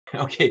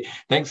Okay,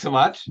 thanks so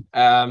much.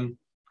 So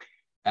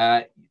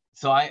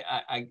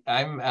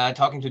I'm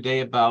talking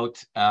today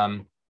about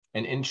an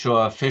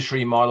inshore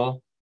fishery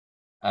model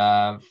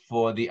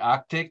for the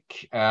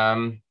Arctic.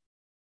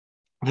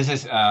 This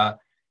is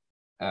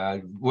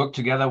work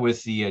together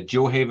with the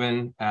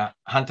Johaven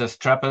Hunters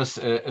Trappers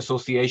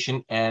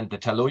Association and the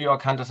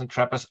Taloyoak Hunters and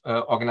Trappers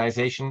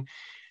organization,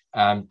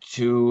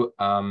 two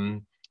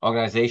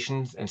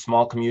organizations and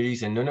small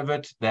communities in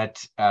Nunavut that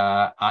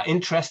are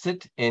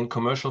interested in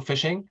commercial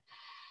fishing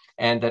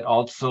and that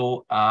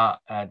also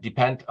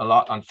depend a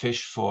lot on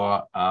fish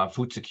for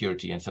food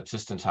security and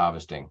subsistence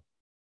harvesting.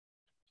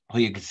 So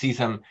you can see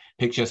some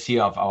pictures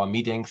here of our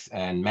meetings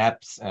and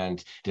maps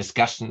and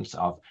discussions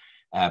of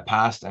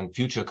past and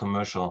future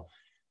commercial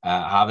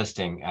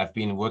harvesting. I've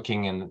been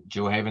working in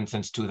Johaven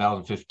since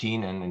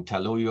 2015 and in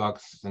Taloyoak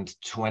since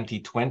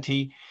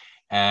 2020.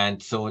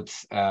 And so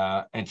it's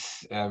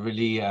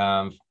really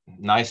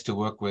nice to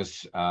work with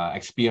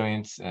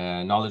experienced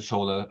knowledge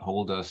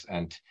holders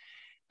and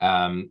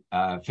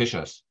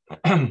fishers.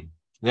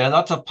 There are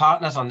lots of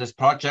partners on this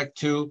project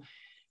too.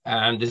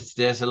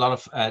 There's a lot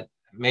of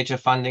major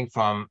funding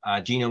from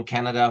Genome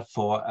Canada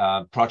for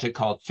a project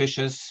called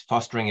Fishes,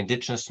 fostering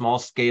indigenous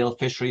small-scale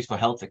fisheries for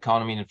health,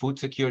 economy, and food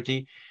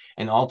security,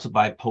 and also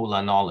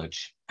Bipolar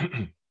Knowledge.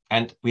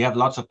 And we have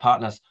lots of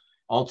partners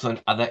also in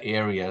other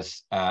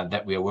areas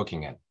that we are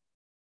working in.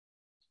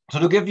 So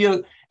to give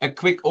you a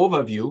quick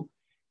overview,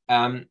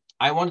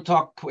 I want to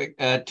talk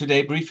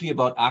today briefly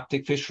about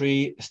Arctic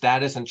fishery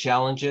status and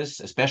challenges,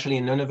 especially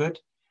in Nunavut,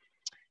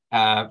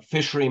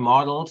 fishery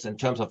models in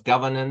terms of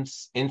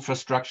governance,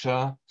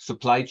 infrastructure,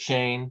 supply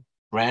chain,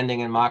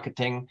 branding and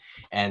marketing,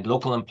 and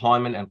local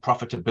employment and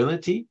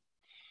profitability.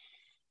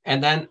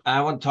 And then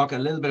I want to talk a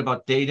little bit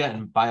about data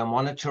and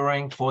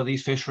biomonitoring for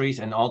these fisheries,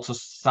 and also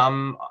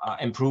some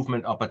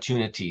improvement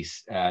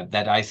opportunities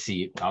that I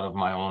see out of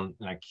my own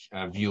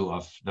view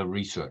of the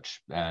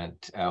research. And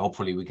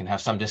hopefully we can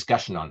have some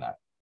discussion on that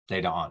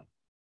later on.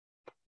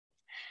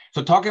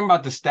 So talking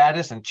about the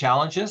status and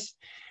challenges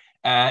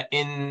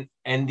in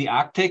the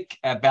Arctic,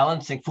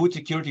 balancing food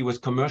security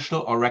with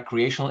commercial or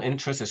recreational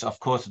interests is of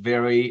course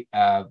very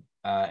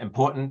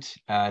important,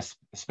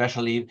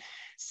 especially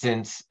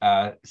since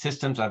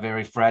systems are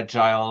very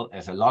fragile.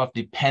 There's a lot of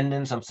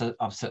dependence on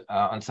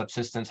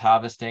subsistence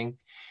harvesting.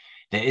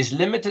 There is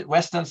limited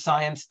Western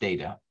science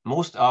data.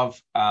 Most of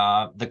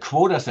the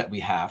quotas that we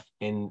have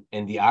in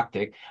the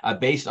Arctic are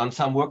based on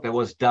some work that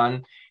was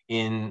done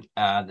in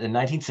the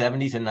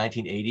 1970s and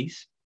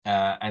 1980s.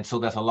 And so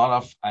there's a lot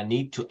of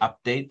need to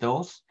update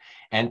those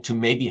and to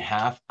maybe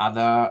have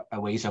other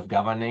ways of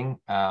governing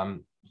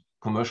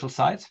commercial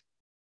sites.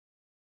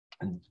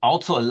 And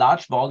also a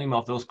large volume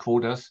of those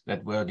quotas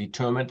that were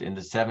determined in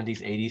the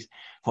 70s, 80s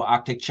for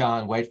Arctic char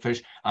and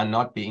whitefish are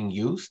not being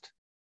used.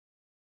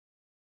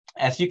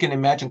 As you can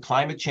imagine,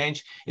 climate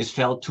change is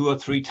felt 2 or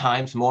 3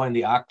 times more in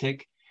the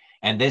Arctic,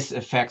 and this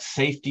affects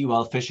safety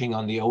while fishing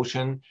on the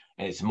ocean.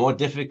 It's more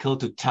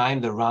difficult to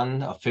time the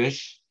run of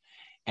fish,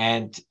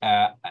 and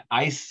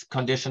ice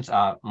conditions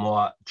are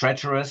more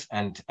treacherous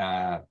and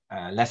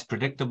less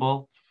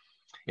predictable.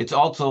 It's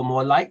also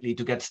more likely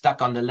to get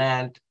stuck on the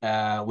land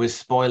with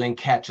spoiling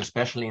catch,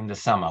 especially in the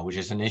summer, which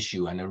is an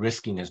issue and a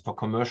riskiness for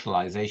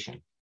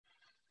commercialization.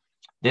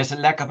 There's a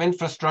lack of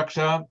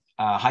infrastructure,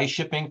 high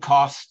shipping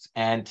costs,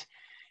 and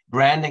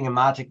branding and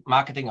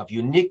marketing of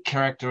unique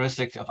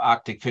characteristics of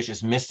Arctic fish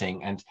is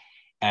missing.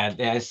 And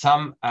there is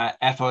some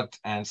effort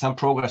and some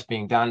progress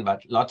being done,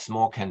 but lots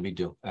more can be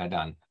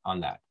done on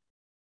that.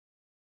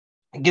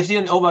 It gives you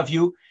an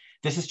overview.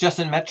 This is just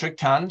in metric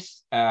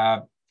tons.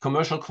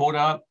 Commercial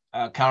quota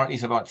currently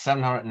is about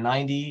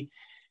 790.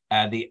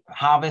 The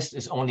harvest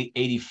is only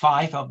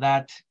 85 of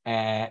that.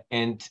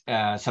 And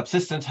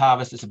subsistence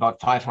harvest is about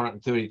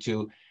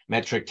 532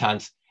 metric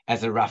tons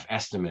as a rough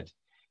estimate.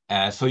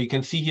 So you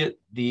can see here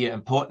the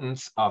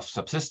importance of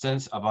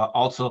subsistence, about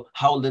also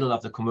how little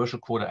of the commercial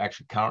quota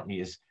actually currently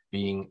is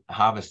being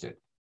harvested.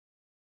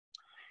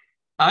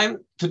 I'm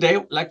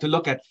today like to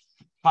look at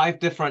 5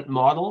 different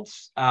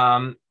models.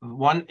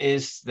 One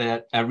is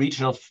the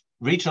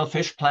regional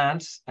fish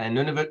plants. In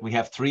Nunavut, we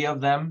have 3 of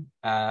them,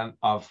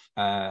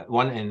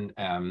 one in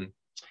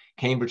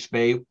Cambridge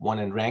Bay, one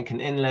in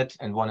Rankin Inlet,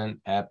 and one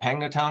in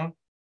Pangnirtung.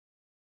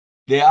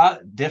 They are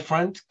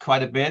different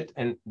quite a bit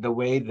in the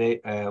way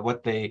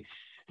what they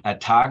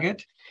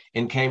target.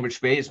 In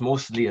Cambridge Bay, it's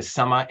mostly a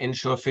summer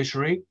inshore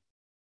fishery.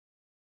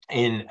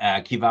 In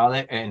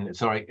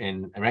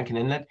in Rankin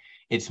Inlet,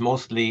 it's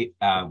mostly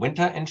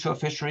winter inshore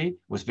fishery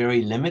with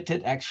very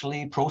limited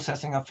actually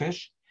processing of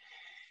fish.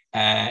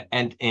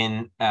 And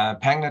in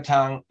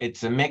Pangnirtung,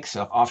 it's a mix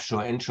of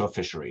offshore inshore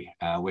fishery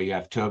where you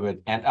have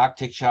turbot and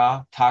Arctic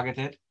char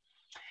targeted.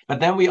 But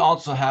then we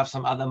also have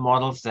some other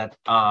models that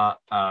are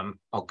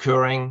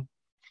occurring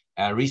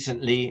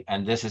recently,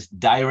 and this is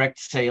direct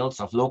sales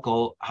of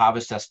local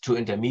harvesters to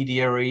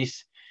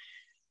intermediaries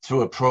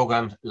through a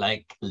program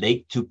like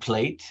Lake to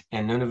Plate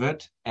in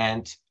Nunavut,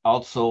 and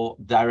also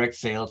direct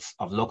sales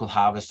of local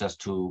harvesters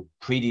to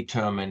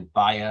predetermined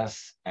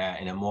buyers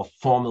in a more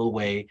formal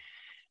way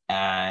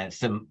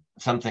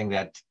something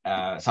that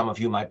some of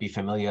you might be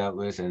familiar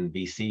with in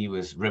BC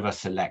was River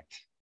Select,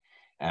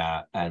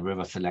 a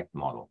River Select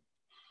model.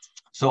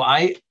 So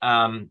I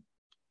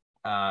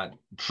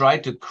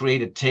tried to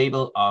create a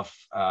table of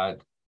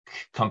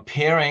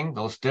comparing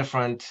those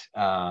different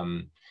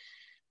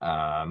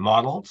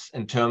models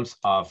in terms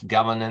of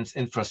governance,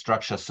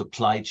 infrastructure,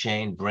 supply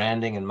chain,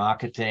 branding and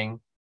marketing,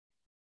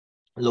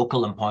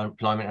 local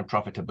employment and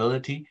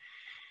profitability.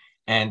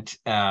 And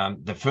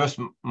the first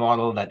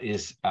model, that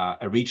is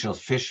a regional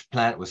fish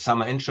plant with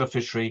summer inshore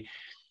fishery,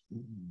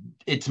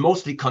 it's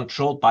mostly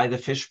controlled by the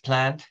fish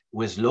plant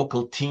with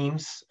local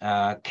teams,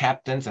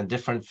 captains and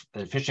different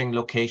fishing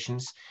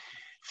locations,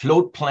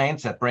 float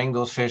planes that bring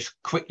those fish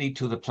quickly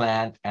to the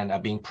plant and are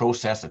being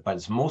processed, but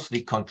it's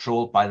mostly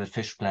controlled by the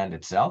fish plant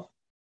itself.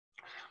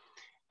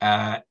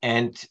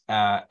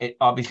 It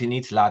obviously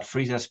needs large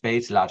freezer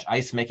space, large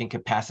ice making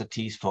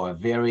capacities for a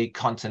very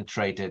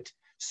concentrated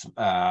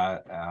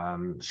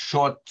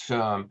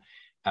short-term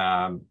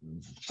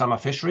summer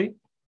fishery.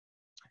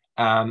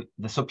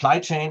 The supply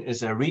chain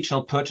is a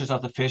regional purchase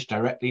of the fish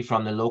directly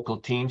from the local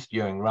teams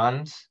during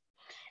runs,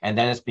 and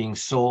then it's being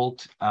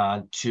sold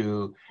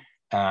through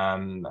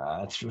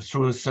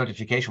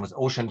certification with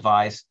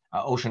Oceanwise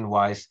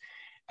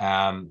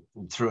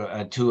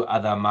to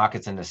other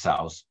markets in the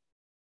south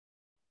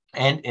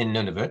and in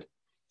Nunavut.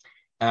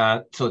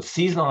 So it's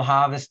seasonal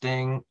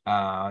harvesting,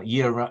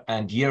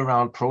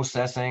 year-round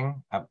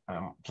processing,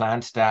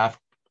 plant staff,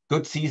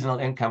 good seasonal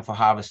income for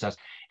harvesters,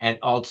 and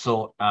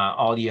also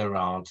all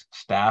year-round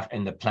staff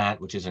in the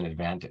plant, which is an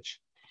advantage.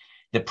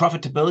 The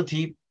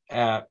profitability,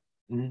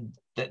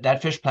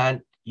 that fish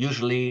plant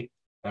usually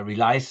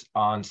relies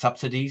on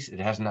subsidies. It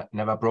has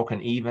never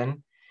broken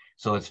even,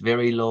 so it's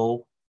very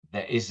low.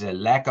 There is a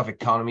lack of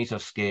economies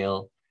of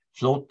scale.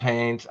 Float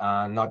planes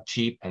are not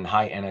cheap, and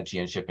high energy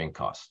and shipping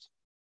costs.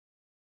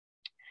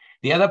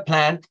 The other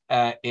plant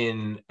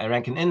in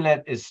Rankin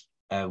Inlet is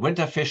a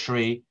winter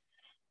fishery.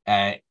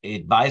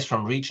 It buys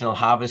from regional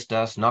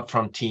harvesters, not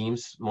from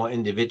teams, more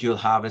individual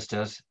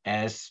harvesters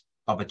as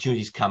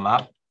opportunities come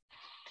up.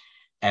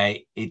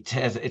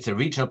 It's a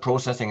regional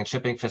processing and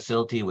shipping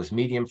facility with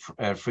medium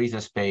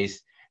freezer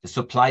space. The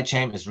supply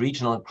chain is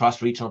regional and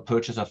cross-regional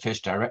purchase of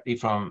fish directly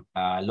from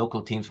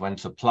local teams when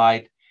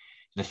supplied.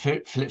 The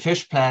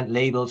fish plant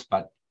labels,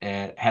 but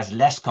has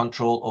less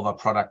control over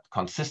product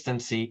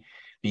consistency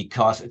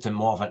because it's a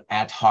more of an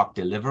ad hoc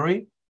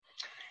delivery.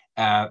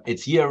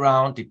 It's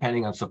year-round,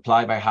 depending on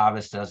supply by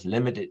harvesters,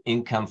 limited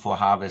income for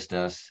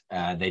harvesters.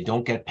 They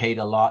don't get paid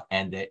a lot,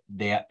 and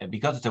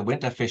because it's a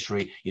winter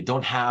fishery, you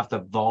don't have the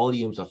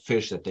volumes of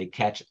fish that they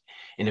catch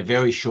in a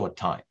very short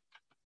time.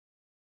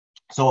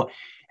 So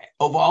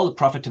overall, the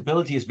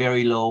profitability is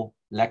very low,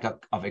 lack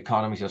of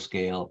economies of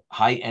scale,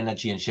 high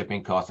energy and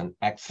shipping costs, and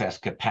excess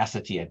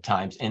capacity at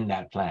times in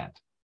that plant.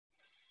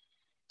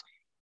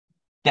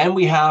 Then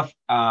we have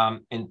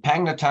in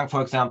Pangnatang,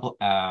 for example,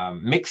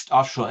 mixed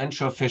offshore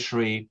inshore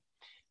fishery.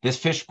 This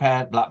fish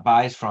plant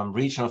buys from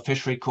regional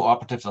fishery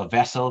cooperatives or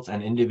vessels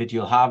and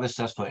individual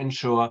harvesters for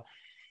inshore.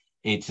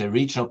 It's a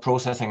regional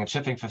processing and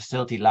shipping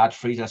facility, large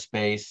freezer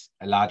space,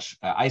 a large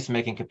ice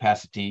making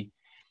capacity,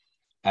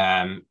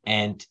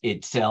 and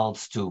it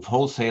sells to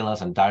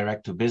wholesalers and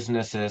direct to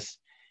businesses.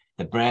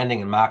 The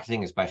branding and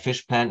marketing is by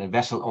fish plant and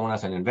vessel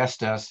owners and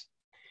investors.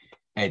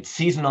 It's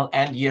seasonal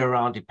and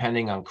year-round,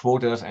 depending on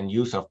quotas and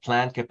use of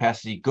plant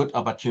capacity. Good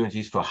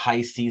opportunities for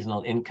high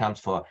seasonal incomes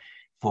for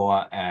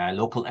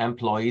local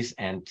employees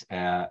and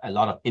a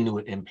lot of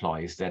Inuit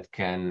employees that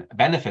can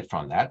benefit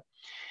from that.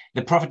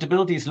 The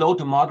profitability is low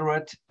to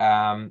moderate.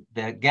 There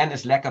again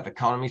is lack of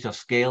economies of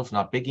scale,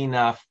 not big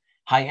enough,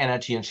 high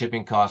energy and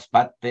shipping costs,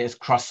 but there's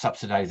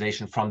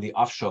cross-subsidization from the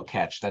offshore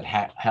catch that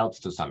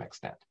helps to some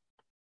extent.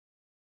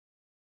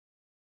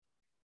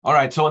 All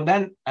right, so and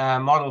then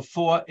model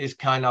 4 is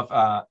kind of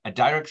a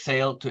direct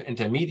sale to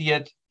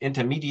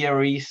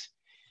intermediaries.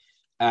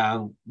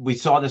 We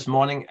saw this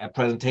morning a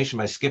presentation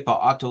by Skipper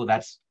Otto.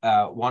 That's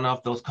one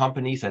of those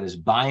companies that is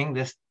buying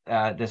this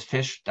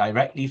fish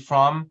directly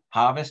from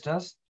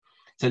harvesters.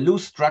 It's a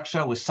loose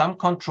structure with some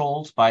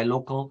controls by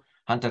local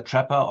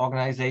hunter-trapper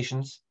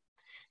organizations.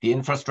 The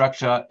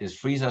infrastructure is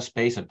freezer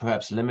space and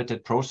perhaps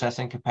limited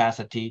processing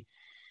capacity.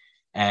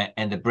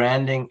 And the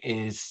branding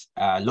is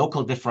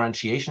local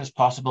differentiation is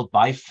possible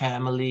by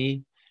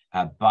family,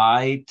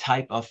 by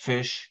type of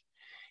fish.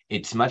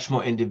 It's much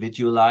more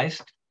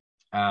individualized.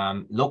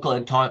 Local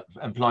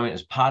employment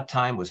is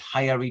part-time with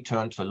higher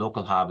returns for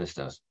local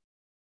harvesters.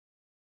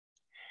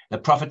 The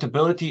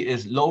profitability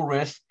is low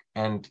risk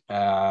and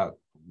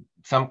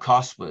some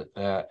costs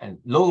and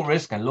low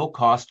risk and low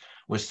cost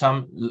with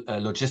some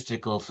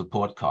logistical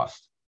support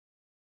costs.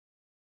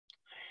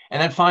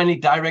 And then finally,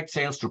 direct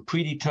sales to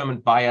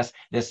predetermined buyers.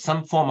 There's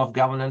some form of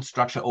governance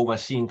structure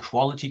overseeing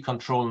quality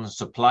control in the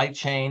supply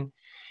chain.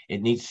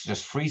 It needs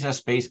just freezer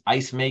space,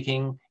 ice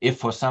making, if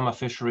for summer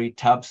fishery,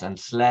 tubs and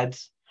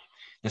sleds.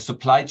 The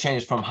supply chain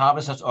is from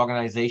harvesters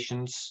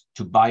organizations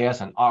to buyers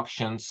and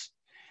auctions.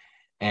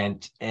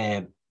 And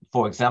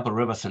for example,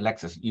 River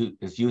Selects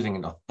is using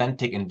an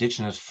authentic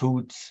indigenous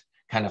foods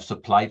kind of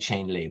supply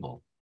chain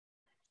label.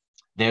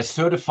 Their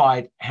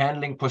certified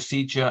handling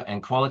procedure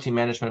and quality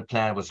management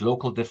plan with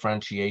local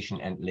differentiation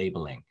and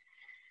labeling.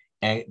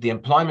 The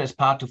employment is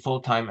part to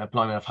full-time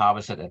employment of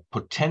harvesters at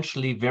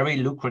potentially very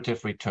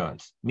lucrative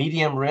returns.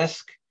 Medium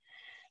risk,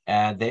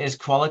 there is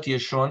quality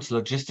assurance,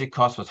 logistic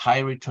costs with high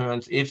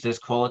returns if this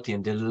quality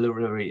and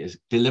delivery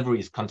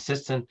is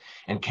consistent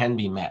and can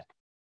be met.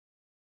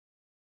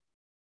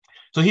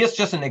 So here's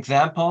just an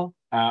example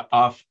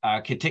of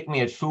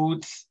Kitikmeot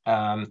Foods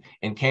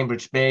in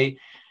Cambridge Bay.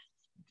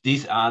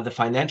 These are the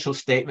financial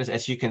statements.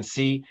 As you can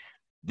see,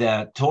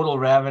 the total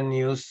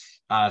revenues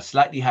are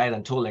slightly higher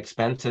than total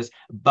expenses,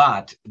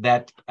 but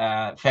that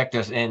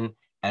factors in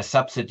a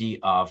subsidy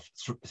of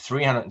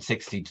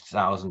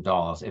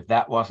 $360,000. If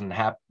that wasn't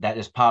that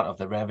is part of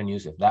the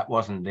revenues. If that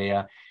wasn't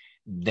there,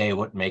 they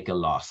would make a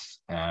loss.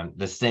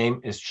 The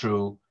same is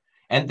true.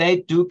 And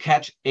they do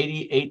catch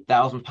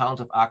 88,000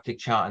 pounds of Arctic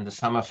char in the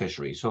summer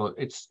fishery. So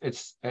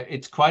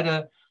it's quite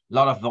a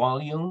lot of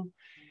volume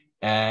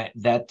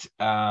that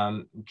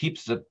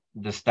keeps the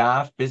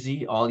staff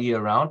busy all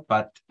year round,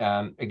 but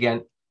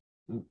again,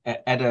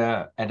 at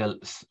a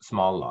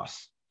small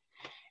loss.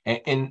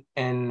 In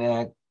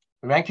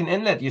Rankin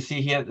Inlet, you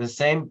see here the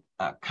same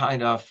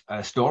kind of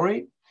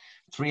story,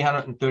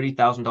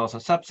 $330,000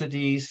 of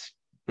subsidies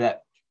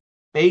that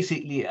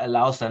basically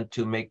allows them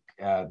to make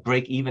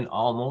break even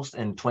almost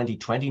in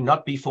 2020,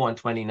 not before in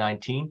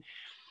 2019.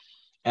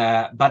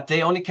 But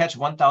they only catch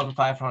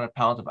 1,500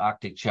 pounds of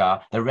Arctic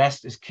char. The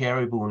rest is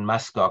caribou and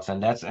muskox,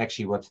 and that's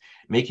actually what's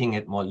making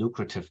it more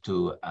lucrative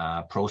to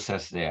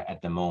process there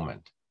at the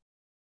moment.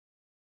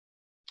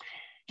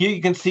 Here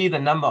you can see the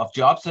number of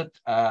jobs that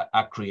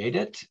are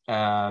created,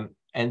 and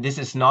this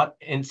is not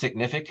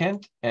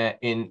insignificant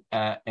in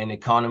an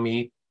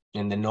economy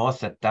in the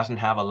north that doesn't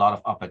have a lot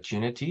of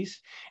opportunities,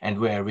 and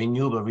where a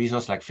renewable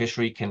resource like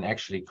fishery can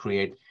actually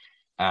create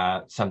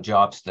some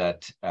jobs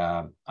that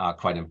are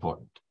quite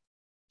important.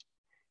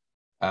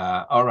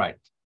 All right.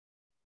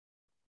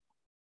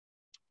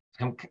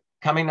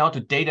 Coming now to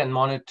data and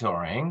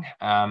monitoring.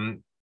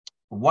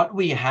 What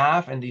we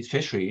have in these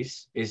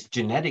fisheries is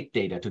genetic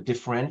data to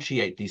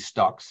differentiate these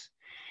stocks,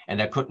 and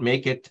that could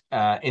make it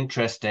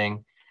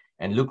interesting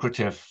and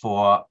lucrative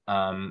for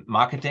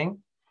marketing.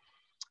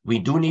 We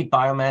do need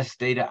biomass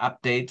data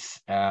updates.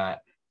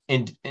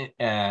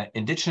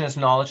 Indigenous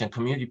knowledge and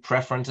community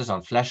preferences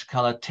on flesh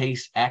color,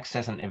 taste,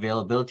 access, and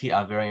availability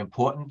are very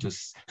important to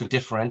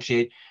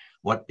differentiate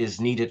what is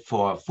needed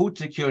for food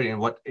security and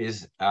what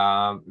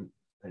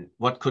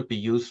could be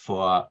used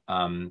for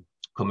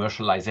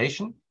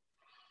commercialization.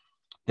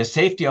 The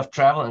safety of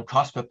travel and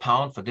cost per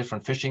pound for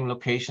different fishing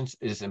locations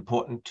is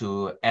important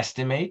to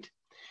estimate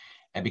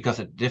because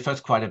it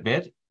differs quite a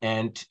bit.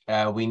 And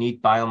we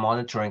need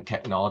biomonitoring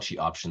technology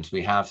options.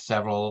 We have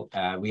several.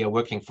 We are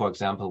working, for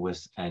example,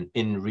 with an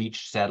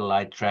in-reach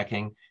satellite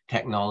tracking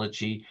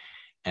technology.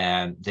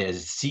 And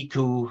there's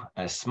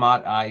SIKU,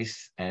 Smart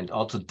Ice, and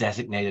also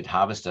designated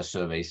harvester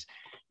surveys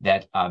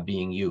that are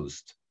being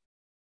used.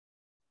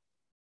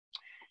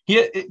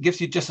 Here it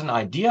gives you just an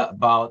idea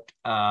about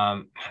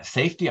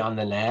safety on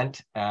the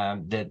land.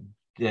 The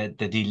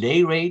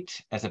delay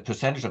rate as a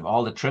percentage of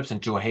all the trips in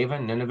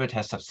Johaven, Nunavut,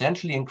 has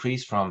substantially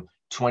increased from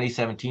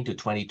 2017 to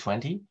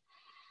 2020,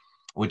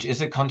 which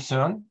is a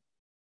concern.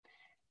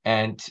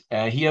 And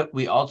here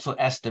we also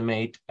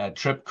estimate a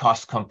trip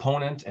cost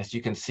component. As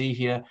you can see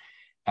here,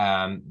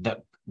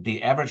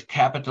 the average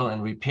capital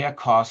and repair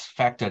costs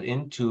factored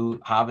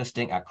into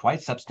harvesting are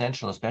quite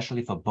substantial,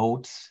 especially for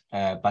boats,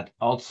 but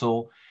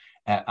also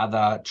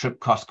other trip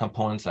cost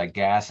components like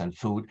gas and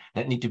food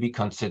that need to be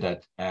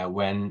considered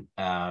when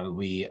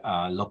we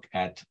look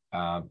at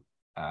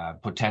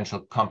potential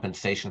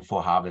compensation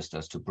for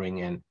harvesters to bring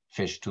in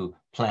fish to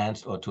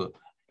plants or to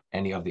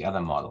any of the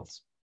other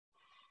models.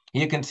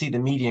 Here you can see the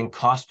median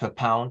cost per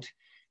pound,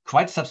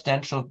 quite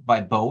substantial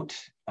by boat,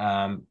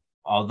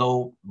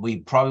 although we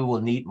probably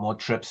will need more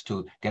trips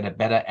to get a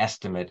better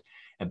estimate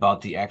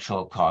about the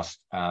actual cost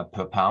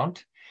per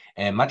pound.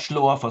 Much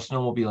lower for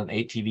snowmobile and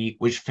ATV,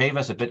 which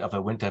favors a bit of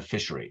a winter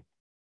fishery.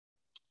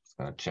 Just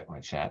gonna check my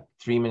chat.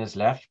 3 minutes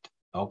left.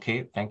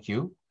 Okay, thank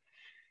you.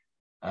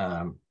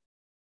 Thanks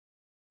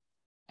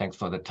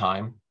for the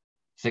time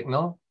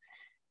signal.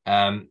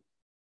 I'm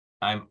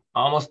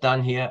almost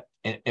done here.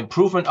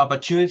 Improvement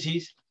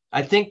opportunities.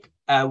 I think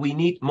we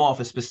need more of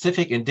a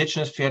specific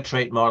indigenous fair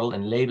trade model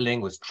in labeling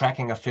with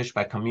tracking of fish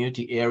by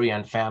community, area,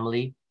 and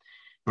family.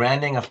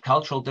 Branding of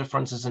cultural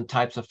differences in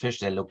types of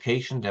fish, their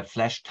location, their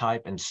flesh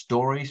type, and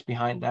stories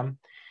behind them.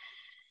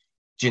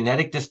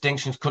 Genetic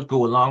distinctions could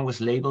go along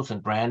with labels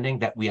and branding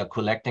that we are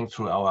collecting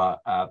through our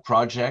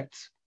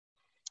projects.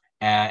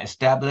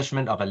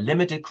 Establishment of a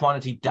limited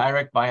quantity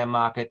direct buyer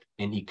market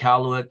in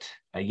Iqaluit,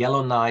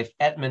 Yellowknife,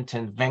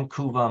 Edmonton,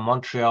 Vancouver,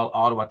 Montreal,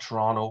 Ottawa,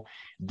 Toronto.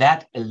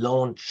 That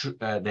alone,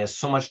 there's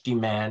so much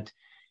demand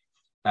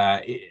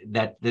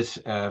that this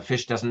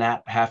fish does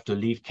not have to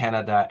leave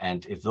Canada.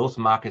 And if those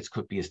markets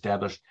could be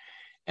established,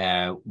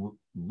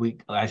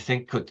 I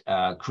think could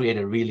create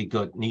a really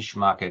good niche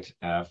market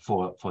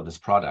for this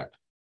product.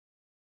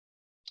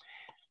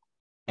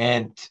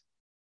 And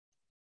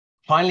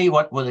finally,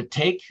 what will it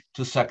take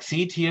to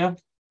succeed here?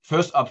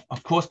 First,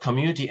 of course,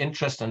 community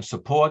interest and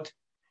support.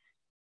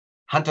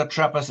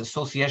 Hunter-Trappers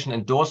Association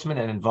endorsement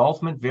and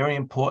involvement, very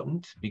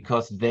important,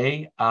 because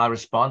they are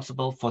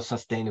responsible for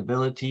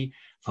sustainability,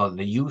 for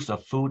the use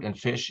of food and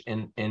fish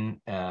in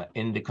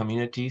the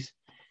communities.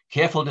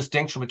 Careful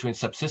distinction between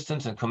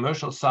subsistence and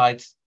commercial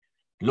sites.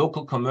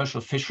 Local commercial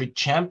fishery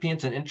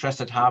champions and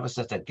interested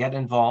harvesters that get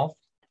involved.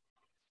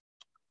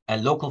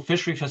 And local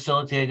fishery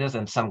facilitators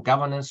and some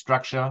governance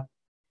structure.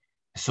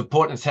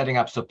 Support in setting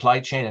up supply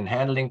chain and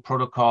handling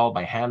protocol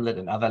by Hamlet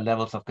and other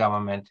levels of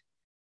government.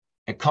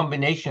 A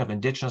combination of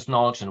indigenous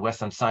knowledge and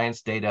Western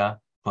science data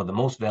for the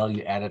most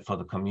value added for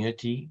the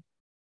community,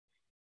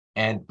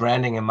 and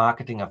branding and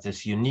marketing of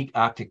this unique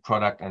Arctic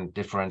product and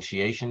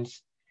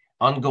differentiations,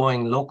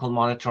 ongoing local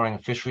monitoring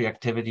of fishery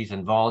activities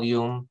and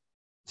volume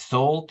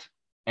sold,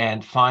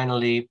 and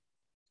finally,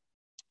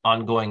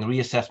 ongoing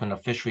reassessment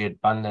of fishery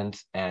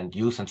abundance and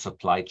use and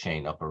supply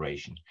chain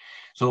operation.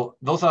 So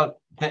those are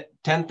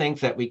 10 things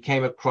that we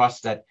came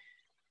across that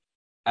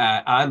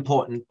are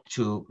important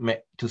to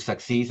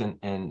succeed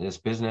in this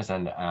business,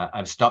 and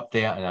I've stopped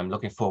there, and I'm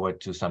looking forward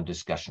to some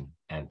discussion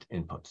and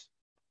inputs.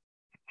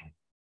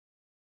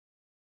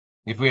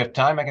 If we have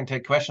time, I can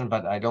take questions,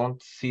 but I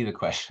don't see the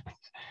questions.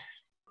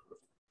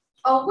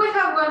 Oh, we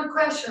have one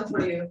question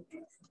for you,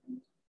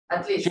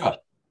 at least. Sure.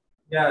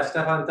 Yeah,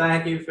 Stephan,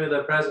 thank you for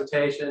the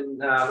presentation.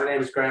 My name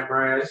is Grant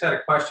Murray. I just had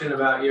a question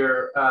about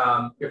your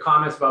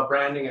comments about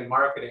branding and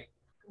marketing.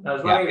 I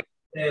was wondering if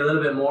you could say a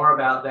little bit more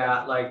about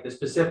that, like the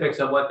specifics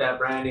of what that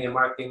branding and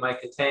marketing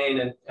might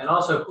contain, and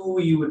also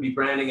who you would be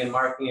branding and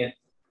marketing it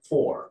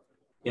for.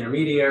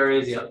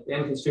 Intermediaries, the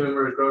end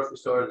consumers, grocery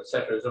stores, et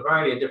cetera. There's a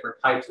variety of different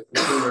types of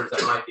consumers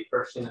that might be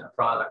purchasing that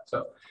product.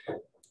 So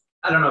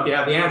I don't know if you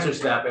have the answers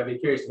to that, but I'd be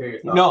curious to hear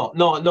your thoughts.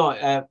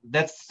 No.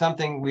 That's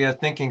something we are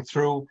thinking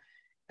through.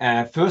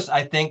 First,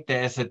 I think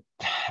there's a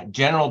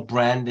general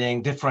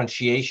branding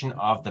differentiation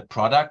of the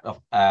product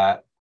of,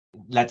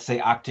 let's say,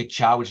 Arctic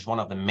char, which is one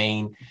of the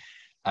main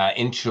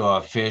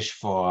inshore fish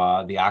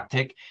for the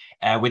Arctic,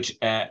 which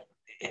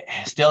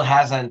still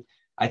hasn't,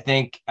 I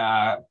think,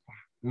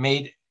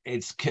 made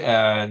its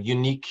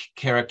unique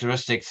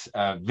characteristics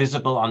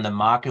visible on the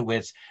market,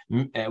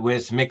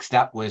 with mixed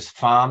up with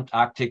farmed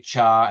Arctic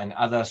char and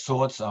other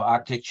sorts of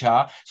Arctic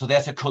char. So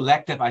there's a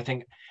collective, I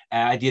think,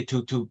 idea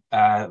to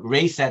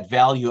raise that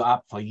value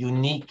up for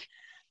unique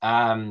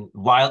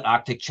wild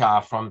Arctic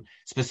char from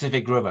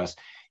specific rivers.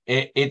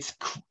 It's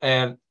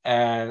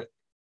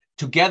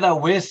together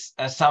with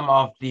some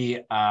of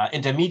the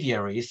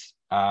intermediaries.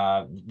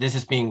 This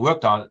is being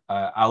worked on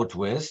out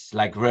with,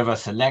 like River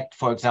Select,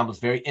 for example, is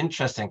very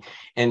interesting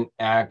in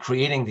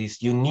creating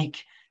these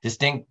unique,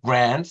 distinct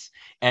brands,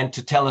 and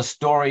to tell a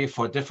story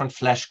for different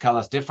flesh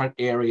colors, different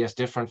areas,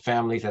 different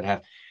families that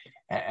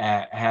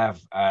have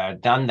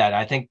done that.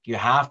 I think you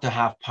have to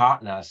have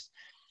partners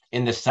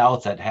in the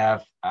South that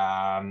have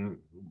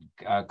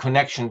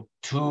connection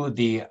to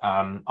the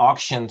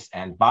auctions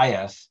and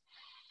buyers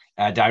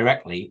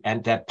directly,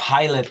 and that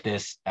pilot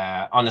this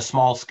on a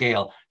small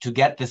scale to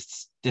get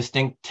this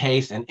distinct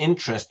taste and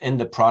interest in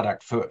the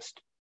product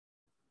first.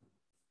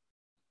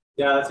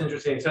 Yeah, that's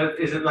interesting. So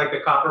is it like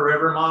the Copper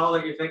River model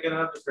that you're thinking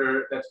of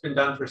that's been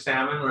done for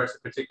salmon, where it's a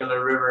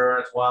particular river,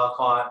 it's wild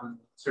caught, and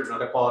certain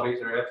other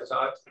qualities are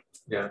emphasized?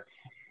 Yeah.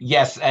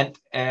 Yes, and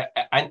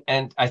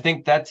I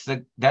think that's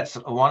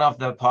one of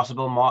the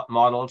possible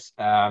models.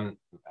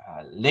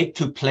 Lake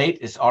to Plate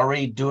is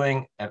already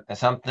doing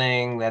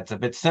something that's a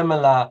bit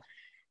similar,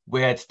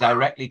 where it's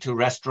directly to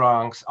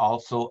restaurants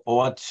also,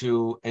 or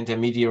to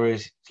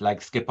intermediaries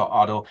like Skipper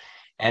Otto.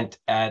 And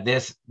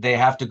there's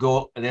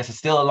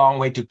still a long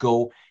way to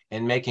go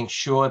in making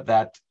sure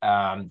that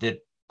the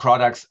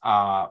products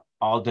are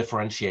all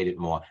differentiated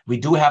more. We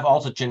do have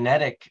also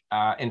genetic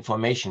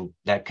information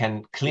that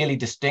can clearly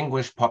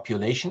distinguish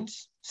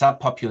populations,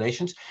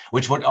 subpopulations,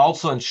 which would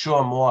also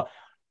ensure more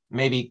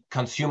maybe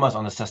consumers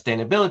on the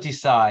sustainability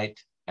side,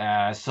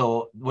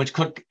 which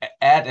could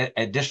add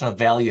additional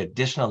value,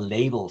 additional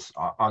labels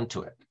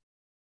onto it.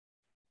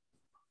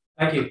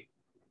 Thank you.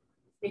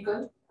 You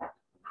good?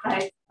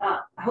 Hi, I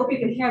hope you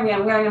can hear me.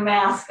 I'm wearing a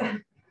mask.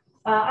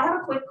 I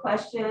have a quick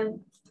question.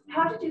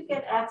 How did you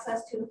get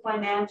access to the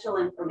financial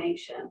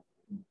information?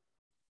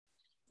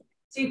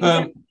 So you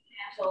can get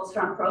financials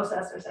from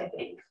processors, I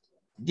think.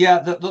 Yeah,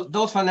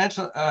 those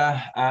financial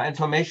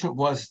information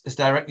is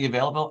directly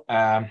available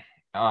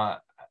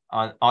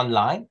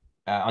online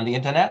on the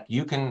internet.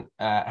 You can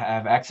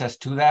have access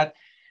to that.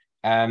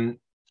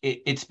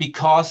 It's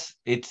because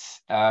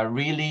it's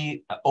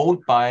really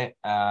owned by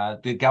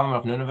the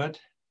government of Nunavut.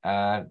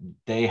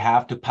 They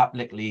have to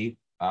publicly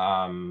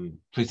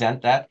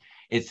present that.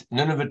 It's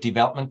Nunavut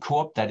Development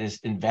Corp that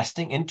is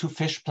investing into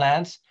fish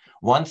plants.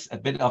 Once a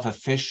bit of a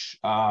fish,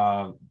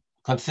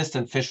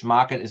 consistent fish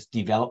market is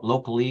developed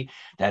locally,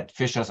 that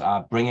fishers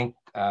are bringing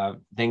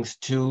things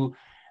to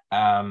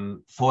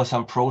for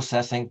some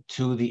processing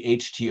to the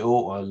HTO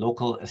or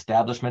local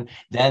establishment,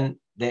 then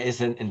there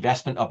is an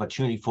investment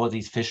opportunity for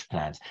these fish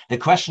plants. The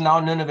question now,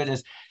 Nunavut,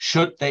 is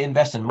should they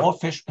invest in more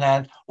fish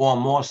plants or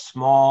more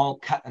small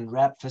cut and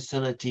wrap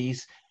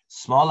facilities,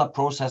 smaller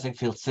processing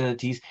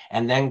facilities,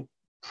 and then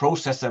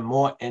process them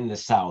more in the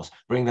south,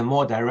 bring them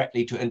more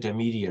directly to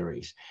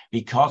intermediaries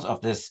because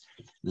of this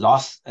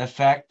loss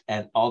effect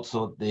and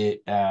also the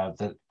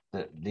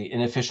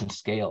inefficient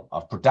scale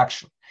of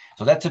production.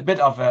 So that's a bit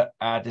of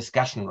a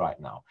discussion right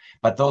now.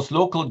 But those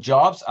local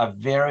jobs are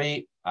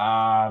very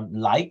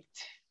liked.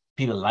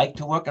 People like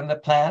to work on the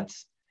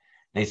plants.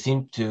 They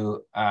seem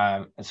to,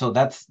 so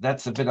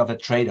that's a bit of a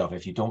trade-off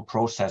if you don't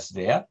process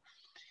there.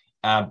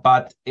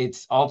 But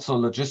it's also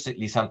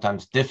logistically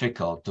sometimes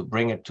difficult to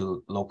bring it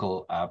to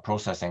local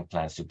processing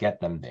plants to get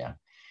them there.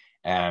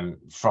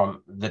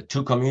 From the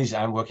two communities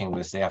I'm working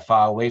with, they are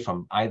far away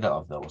from either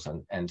of those.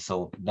 And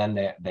so then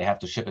they have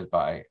to ship it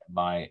by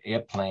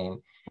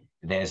airplane.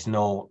 There are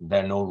no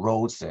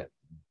roads,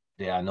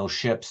 there are no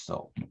ships.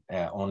 So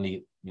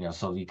only,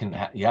 so you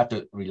have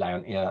to rely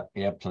on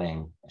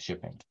airplane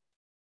shipping.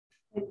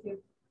 Thank you.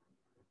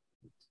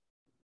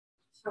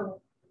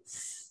 So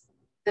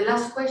the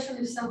last question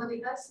is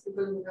somebody else?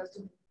 Because we have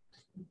to.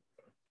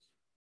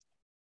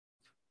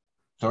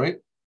 Sorry?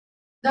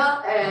 No,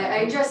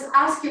 I just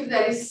asked if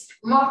there is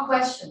more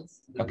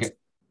questions. Okay.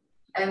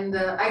 And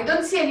I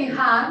don't see any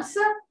hands.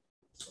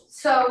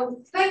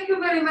 So thank you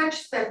very much,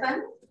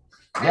 Stephan.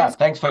 Yeah,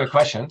 thanks for your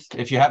questions.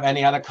 If you have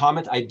any other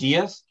comments,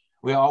 ideas,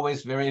 we're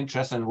always very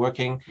interested in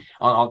working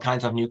on all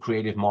kinds of new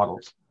creative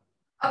models.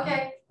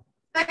 Okay,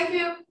 thank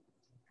you.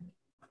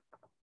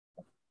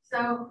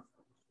 So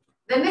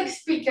the next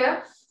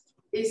speaker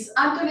is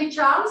Anthony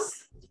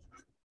Charles.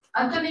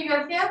 Anthony,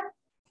 you're here.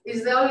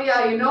 He's the only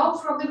guy you know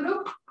from the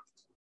group.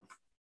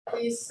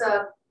 He's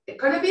an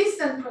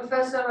economist and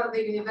professor at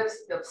the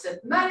University of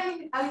St.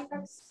 Mary,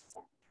 Halifax.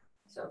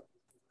 So,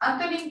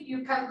 Anthony,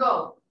 you can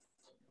go.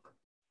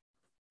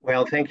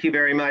 Well, thank you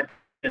very much.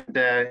 And,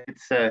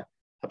 it's a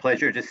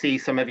pleasure to see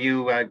some of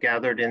you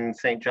gathered in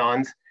St.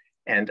 John's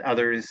and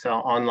others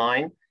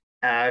online.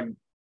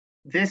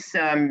 This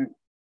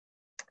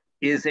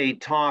is a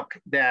talk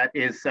that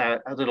is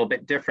a little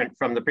bit different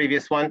from the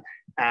previous one,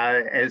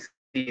 as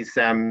these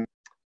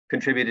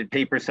contributed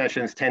paper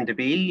sessions tend to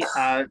be.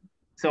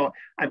 So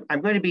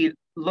I'm going to be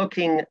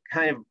looking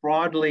kind of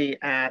broadly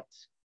at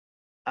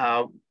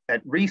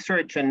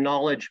research and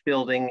knowledge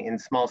building in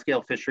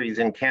small-scale fisheries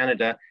in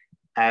Canada.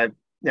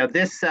 Now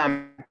this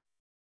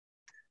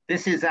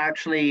is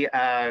actually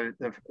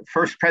the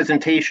first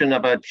presentation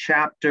of a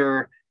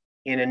chapter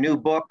in a new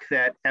book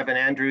that Evan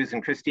Andrews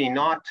and Christine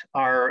Knott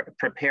are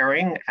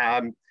preparing.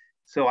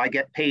 So I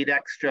get paid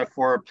extra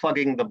for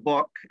plugging the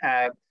book.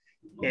 I'll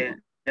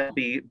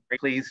be very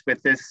pleased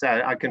with this.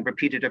 I can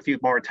repeat it a few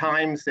more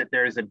times that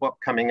there's a book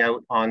coming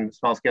out on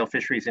small-scale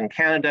fisheries in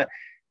Canada.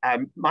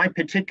 My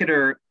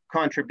particular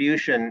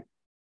contribution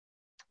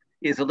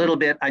is a little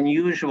bit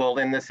unusual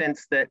in the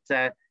sense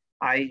that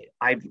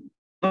I'm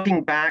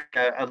looking back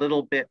a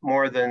little bit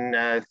more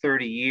than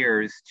 30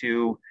 years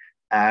to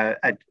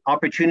an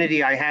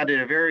opportunity I had at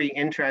a very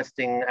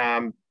interesting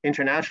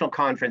international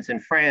conference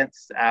in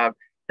France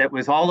that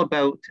was all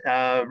about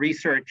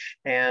research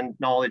and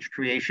knowledge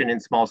creation in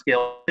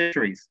small-scale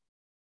fisheries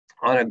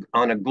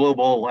on a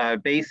global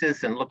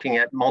basis and looking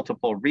at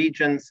multiple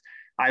regions.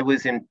 I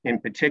was in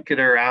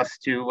particular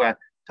asked to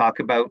talk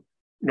about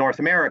North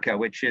America,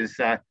 which is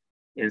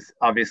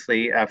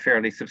obviously a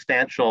fairly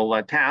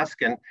substantial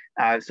task. And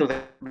so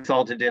that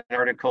resulted in an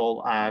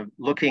article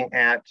looking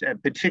at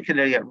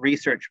particularly at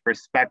research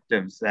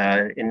perspectives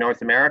in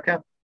North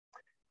America.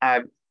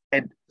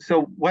 And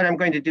so what I'm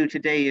going to do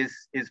today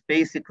is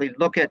basically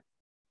look at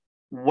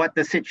what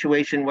the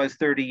situation was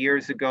 30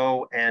 years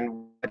ago and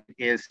what it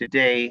is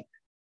today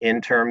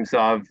in terms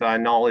of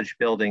knowledge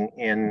building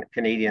in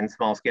Canadian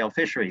small-scale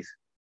fisheries.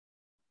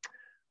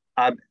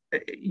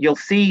 You'll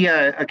see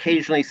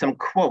occasionally some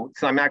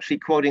quotes. I'm actually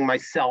quoting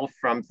myself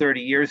from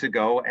 30 years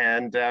ago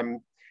and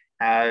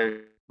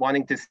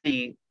wanting to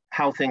see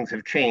how things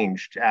have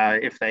changed,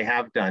 if they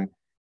have done.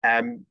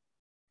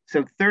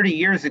 So 30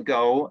 years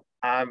ago,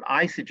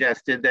 I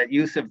suggested that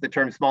use of the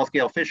term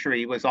small-scale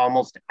fishery was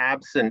almost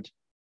absent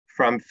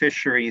from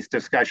fisheries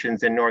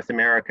discussions in North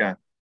America.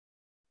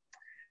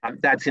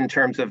 That's in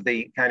terms of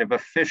the kind of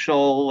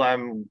official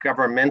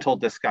governmental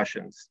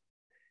discussions.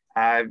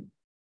 And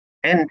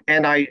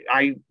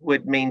I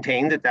would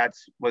maintain that that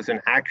was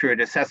an accurate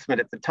assessment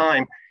at the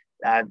time.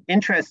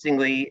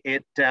 Interestingly,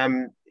 it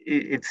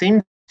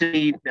seems to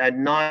be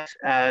not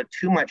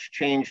too much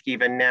changed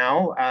even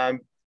now.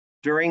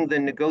 During the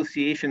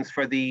negotiations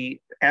for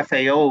the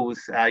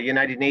FAO's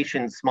United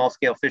Nations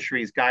Small-Scale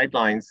Fisheries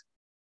Guidelines,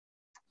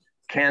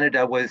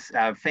 Canada was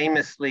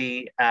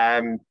famously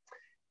kind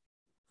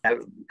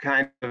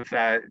of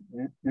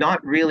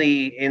not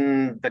really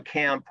in the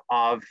camp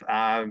of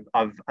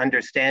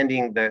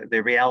understanding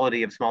the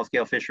reality of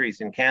small-scale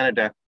fisheries in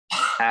Canada.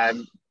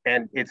 And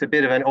it's a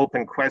bit of an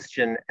open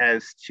question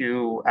as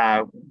to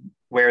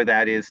where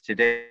that is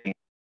today.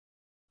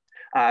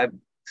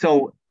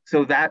 So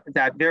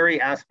that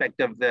very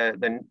aspect of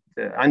the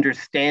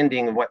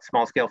understanding of what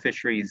small-scale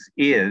fisheries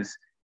is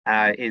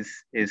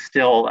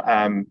still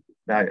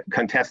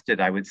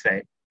contested, I would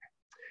say.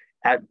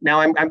 Now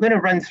I'm going to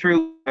run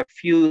through a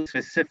few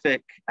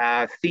specific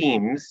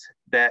themes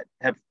that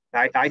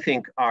I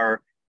think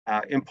are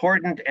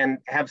important and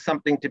have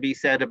something to be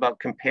said about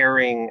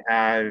comparing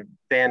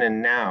then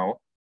and now.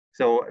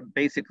 So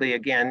basically,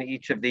 again,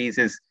 each of these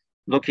is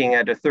looking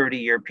at a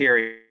 30-year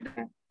period.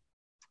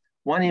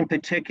 One in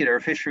particular,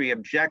 fishery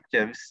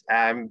objectives.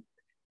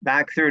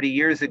 Back 30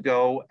 years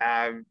ago,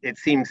 it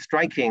seems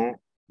striking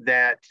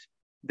that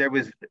there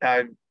was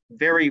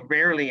very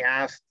rarely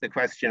asked the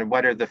question of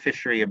what are the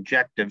fishery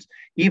objectives,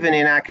 even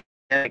in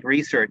academic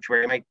research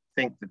where you might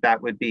think that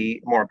that would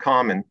be more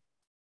common.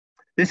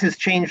 This has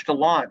changed a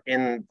lot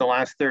in the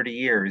last 30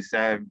 years,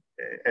 at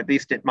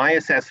least at my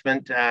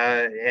assessment,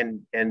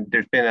 and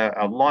there's been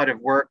a lot of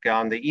work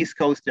on the East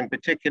Coast in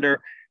particular,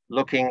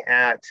 looking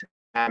at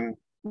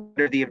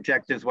what are the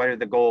objectives, what are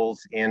the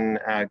goals in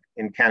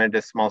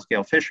Canada's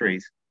small-scale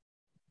fisheries.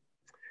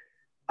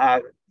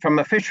 From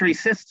a fishery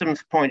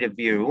systems point of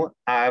view,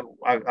 a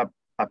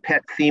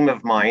pet theme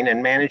of mine,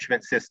 and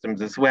management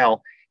systems as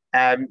well,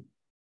 30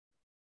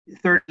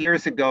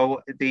 years ago,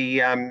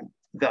 the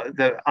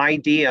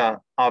idea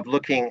of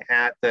looking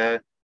at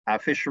the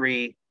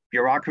fishery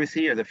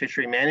bureaucracy or the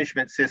fishery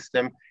management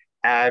system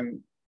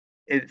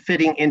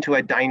fitting into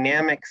a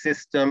dynamic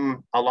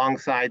system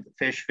alongside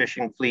the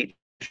fishing fleet,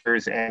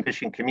 fishers, and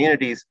fishing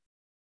communities,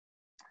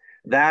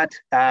 that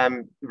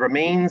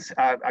remains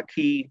a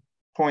key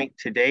point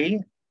today.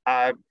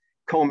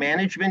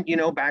 Co-management,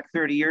 back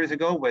 30 years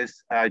ago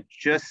was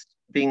just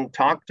being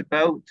talked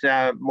about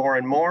more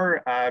and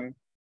more.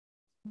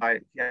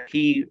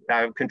 Key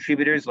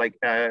contributors like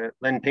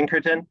Lynn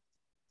Pinkerton,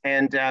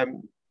 and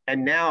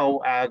now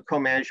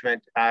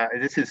co-management.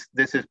 This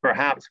is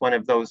perhaps one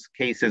of those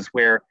cases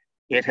where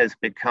it has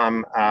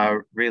become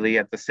really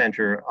at the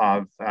center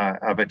of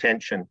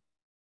attention.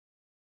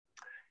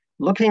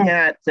 Looking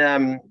at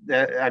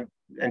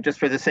and just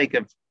for the sake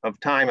of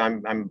time,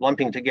 I'm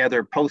lumping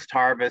together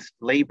post-harvest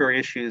labor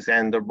issues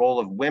and the role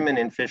of women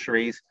in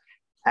fisheries.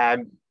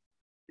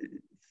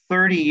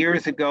 30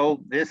 years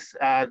ago,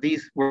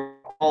 these were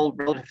all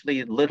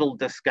relatively little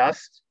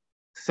discussed.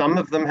 Some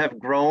of them have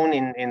grown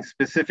in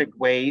specific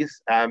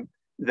ways.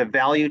 The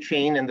value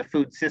chain and the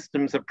food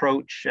systems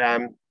approach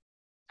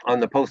on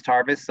the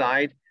post-harvest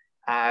side,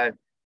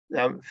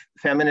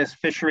 feminist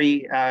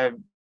fishery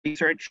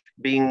research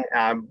being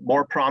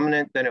more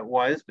prominent than it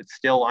was, but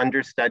still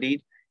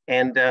understudied.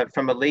 And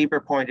from a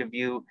labor point of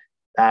view,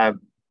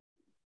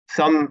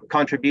 some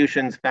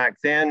contributions back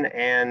then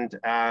and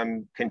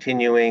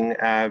continuing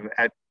at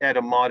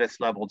a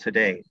modest level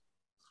today.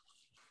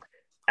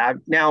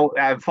 Now,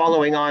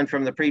 following on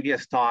from the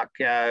previous talk,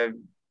 30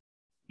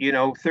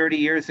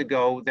 years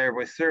ago, there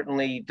was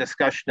certainly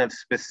discussion of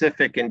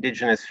specific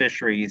Indigenous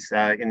fisheries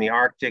in the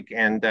Arctic,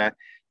 and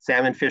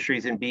salmon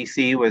fisheries in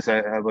BC was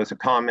a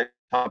common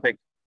topic.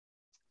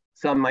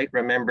 Some might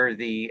remember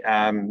the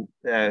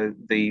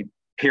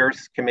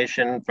Pierce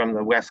Commission from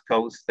the West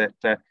Coast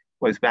that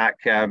was back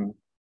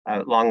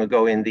long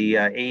ago in the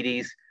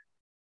 80s.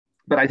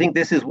 But I think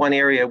this is one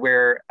area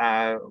where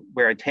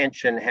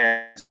attention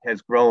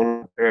has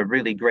grown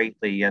really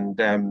greatly, and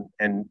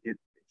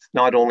it's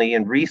not only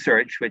in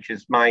research, which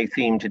is my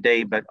theme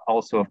today, but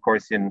also, of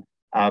course, in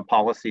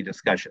policy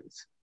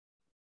discussions.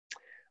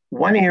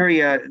 One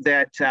area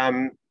that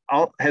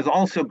has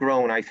also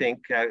grown, I think,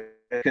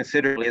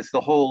 considerably is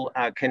the whole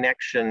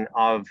connection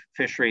of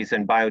fisheries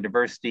and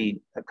biodiversity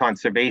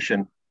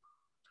conservation.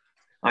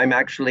 I'm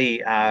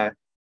actually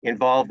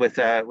involved with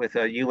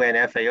a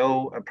UN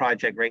FAO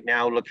project right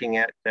now looking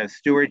at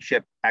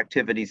stewardship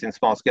activities in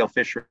small-scale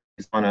fisheries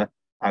on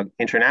an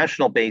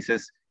international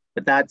basis,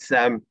 but that's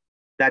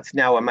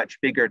now a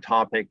much bigger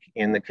topic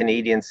in the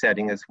Canadian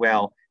setting as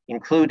well,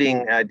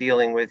 including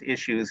dealing with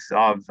issues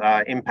of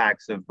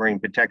impacts of marine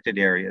protected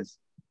areas.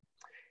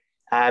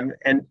 And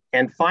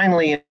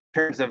finally, in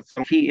terms of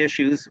some key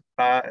issues,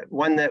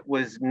 one that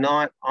was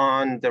not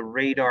on the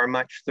radar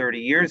much 30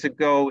 years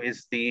ago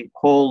is the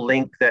whole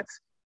link that's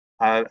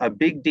a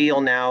big deal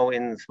now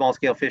in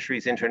small-scale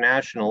fisheries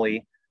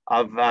internationally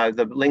of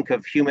the link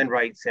of human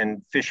rights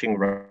and fishing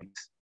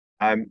rights.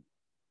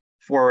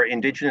 For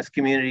Indigenous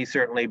communities,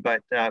 certainly,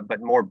 but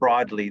more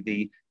broadly,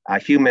 the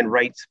human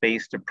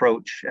rights-based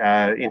approach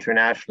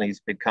internationally has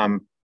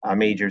become a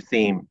major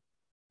theme.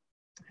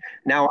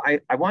 Now,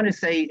 I want to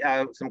say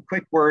some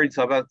quick words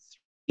about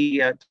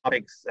three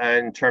topics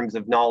in terms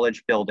of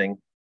knowledge building.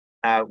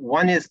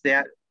 One is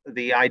that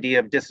the idea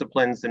of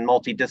disciplines and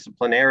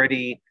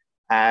multidisciplinarity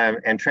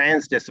and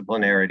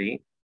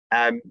transdisciplinarity.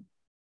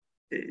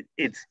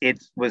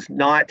 It was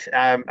not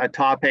a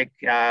topic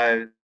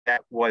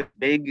that was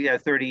big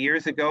 30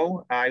 years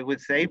ago, I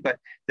would say, but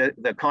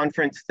the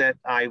conference that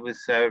I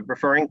was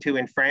referring to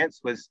in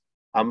France was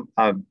an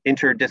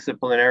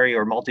interdisciplinary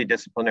or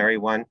multidisciplinary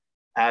one.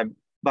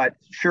 But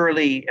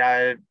surely,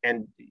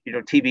 and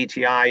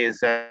TBTI is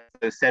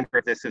the center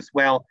of this as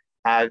well,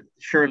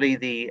 surely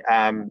the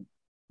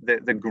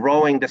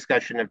growing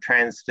discussion of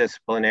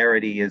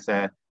transdisciplinarity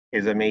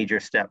is a major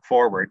step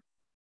forward.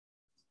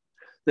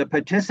 The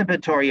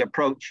participatory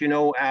approach,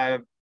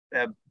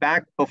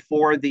 back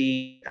before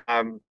the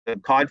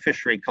cod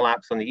fishery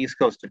collapse on the east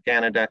coast of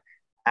Canada,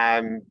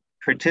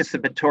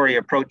 participatory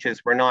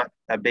approaches were not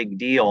a big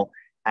deal.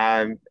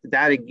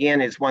 That again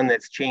is one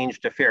that's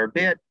changed a fair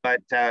bit,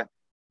 but a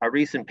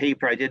recent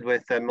paper I did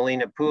with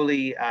Melina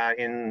Pooley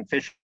in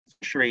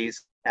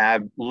fisheries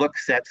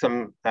looks at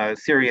some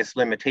serious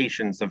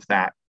limitations of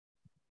that.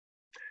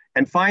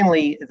 And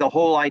finally, the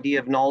whole idea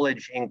of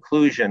knowledge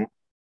inclusion,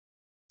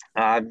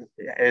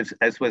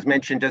 as was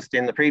mentioned just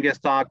in the previous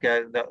talk,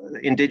 the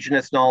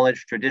indigenous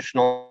knowledge,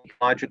 traditional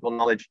ecological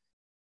knowledge,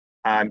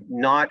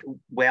 not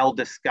well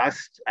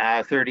discussed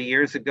 30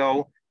 years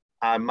ago,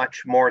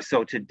 much more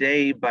so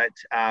today, but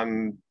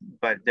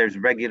there's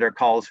regular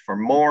calls for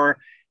more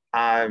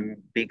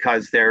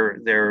because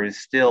there is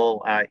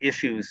still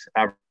issues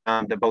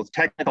around the both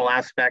technical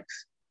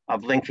aspects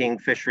of linking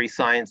fishery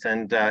science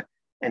and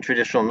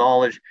traditional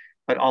knowledge,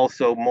 but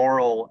also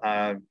moral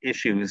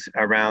issues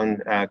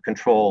around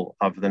control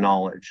of the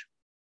knowledge.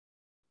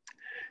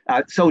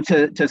 So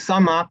to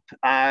sum up,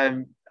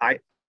 I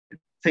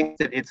think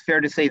that it's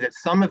fair to say that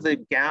some of the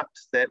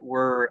gaps that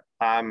were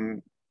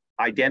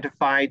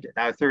identified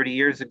 30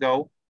 years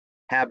ago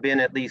have been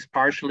at least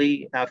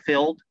partially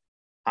filled.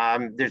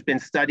 There's been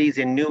studies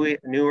in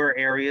newer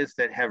areas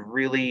that have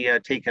really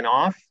taken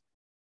off,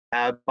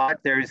 but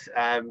there's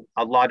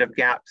a lot of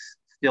gaps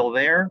still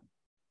there.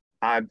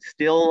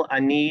 Still a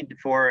need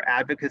for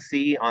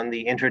advocacy on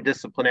the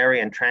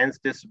interdisciplinary and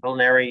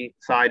transdisciplinary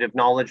side of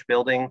knowledge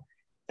building,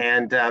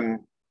 and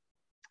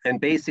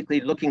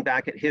basically looking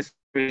back at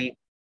history,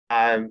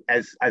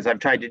 as I've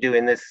tried to do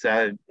in this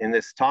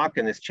talk,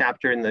 in this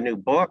chapter in the new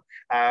book,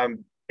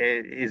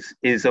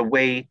 is a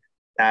way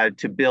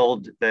to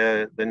build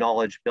the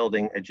knowledge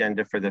building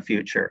agenda for the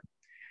future.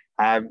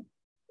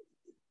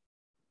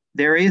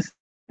 There is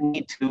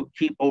need to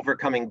keep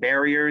overcoming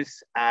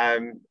barriers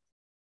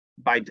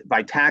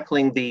by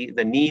tackling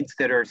the needs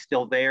that are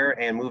still there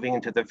and moving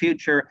into the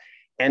future.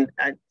 And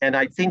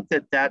I think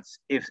that that's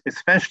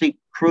especially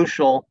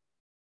crucial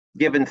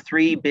given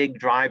three big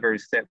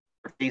drivers that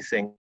we're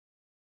facing.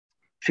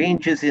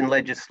 Changes in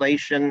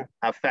legislation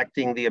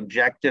affecting the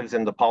objectives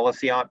and the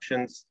policy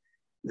options,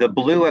 the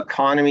blue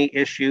economy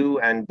issue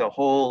and the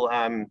whole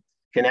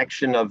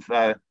connection of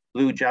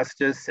blue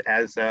justice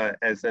as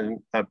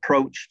an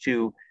approach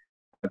to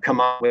come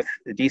up with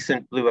a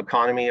decent blue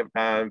economy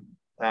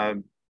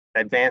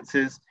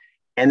advances.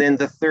 And then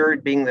the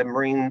third being the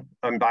marine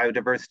and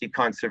biodiversity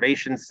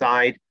conservation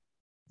side.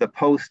 The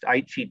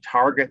post-Aichi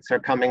targets are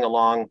coming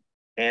along,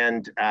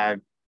 and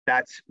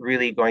that's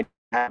really going to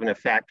have an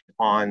effect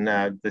on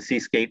the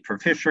seascape for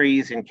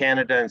fisheries in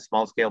Canada and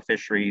small-scale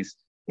fisheries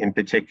in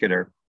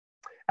particular.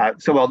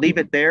 So I'll leave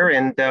it there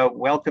and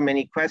welcome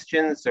any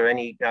questions or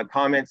any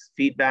comments,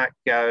 feedback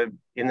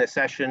in the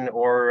session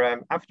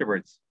or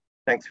afterwards.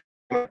 Thanks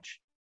very much.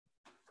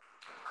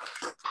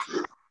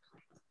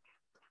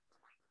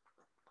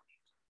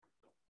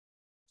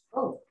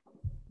 Oh,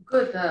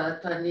 good,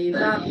 Tony.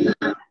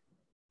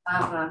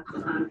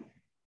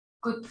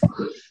 Good.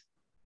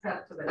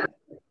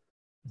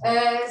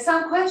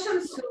 Some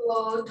questions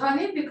to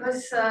Tony,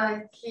 because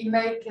he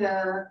make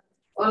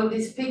all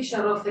this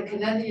picture of the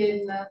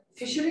Canadian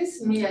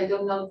fisheries. Me, I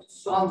don't know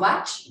so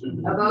much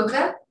about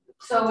that.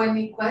 So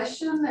any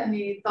question,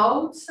 any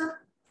thoughts?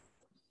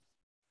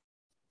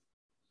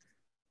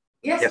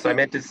 Yes. Yes, I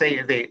meant to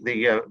say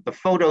the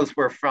photos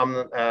were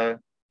from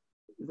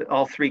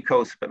all three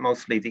coasts, but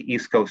mostly the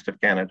east coast of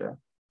Canada.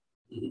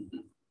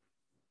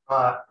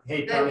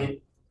 Hey,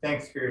 Tony,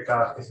 thanks for your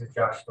talk. This is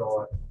Josh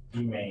Stoll at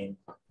eMaine.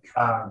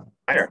 Hi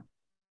there.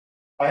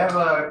 I have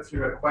a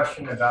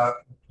question about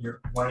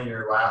one of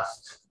your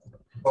last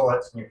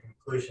bullets in your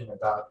conclusion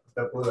about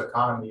the blue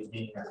economy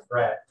being a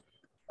threat.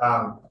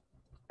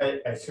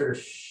 I sort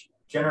of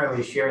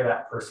generally share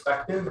that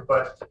perspective,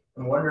 but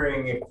I'm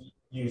wondering if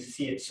you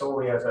see it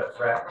solely as a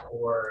threat,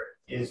 or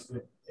is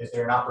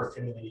there an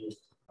opportunity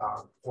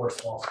for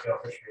small-scale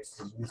fisheries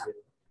to use it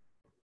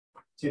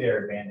to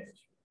their advantage?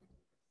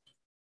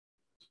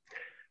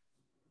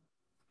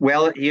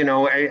 Well, you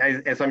know,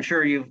 as I'm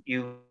sure you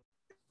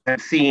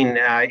have seen,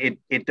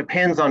 it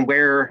depends on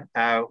where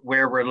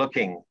we're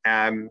looking.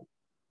 I've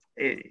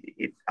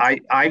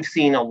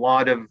seen a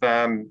lot of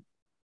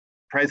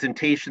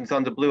presentations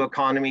on the blue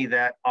economy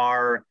that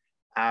are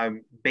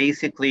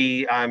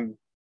basically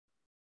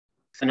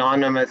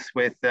synonymous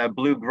with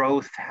blue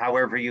growth,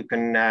 however you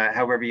can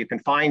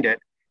find it.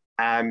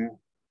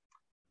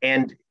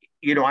 And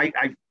you know,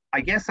 I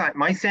guess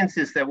my sense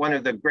is that one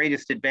of the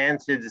greatest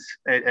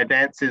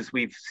advances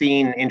we've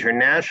seen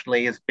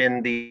internationally has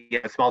been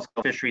the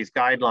small-scale fisheries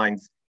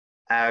guidelines.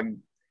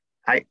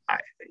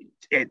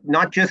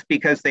 Not just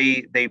because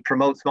they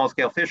promote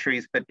small-scale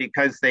fisheries, but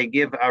because they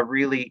give a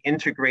really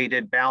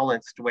integrated,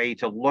 balanced way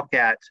to look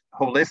at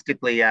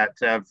holistically at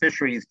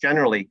fisheries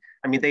generally.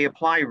 I mean, they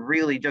apply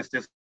really just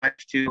as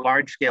much to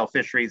large-scale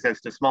fisheries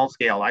as to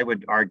small-scale, I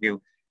would argue.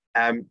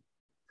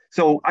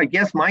 So I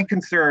guess my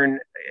concern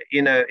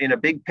in a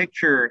big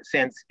picture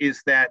sense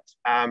is that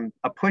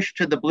a push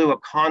to the blue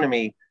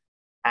economy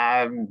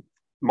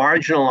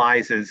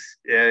marginalizes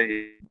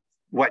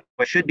what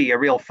should be a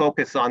real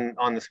focus on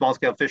the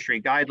small-scale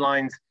fishery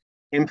guidelines,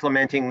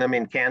 implementing them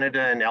in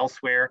Canada and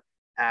elsewhere.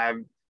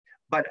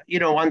 But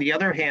on the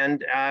other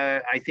hand,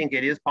 I think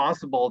it is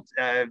possible,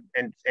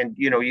 and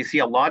you see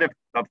a lot of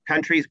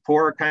countries,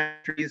 poorer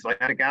countries like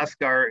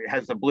Madagascar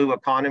has a blue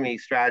economy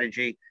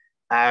strategy.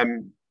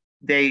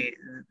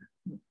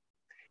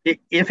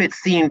 If it's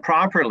seen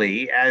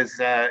properly as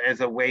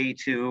a way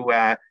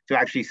to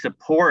actually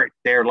support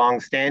their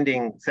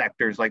long-standing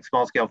sectors like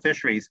small-scale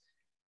fisheries,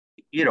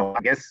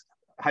 I guess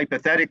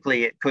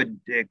hypothetically it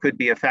could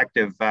be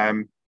effective.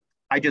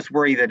 I just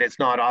worry that it's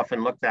not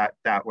often looked at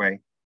that way.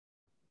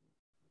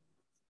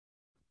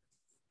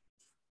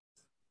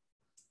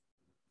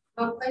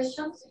 No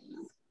questions?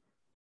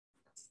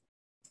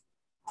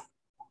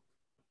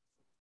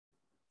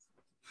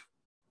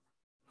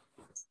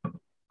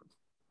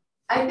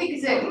 I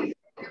think the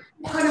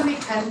economy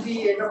can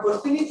be an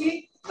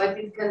opportunity, but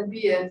it can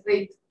be a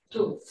threat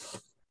too.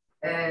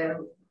 It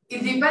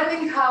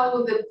depending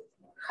how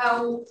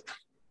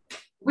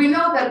we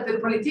know that the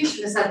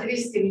politicians, at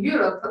least in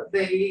Europe,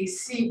 they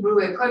see blue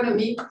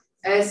economy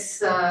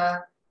as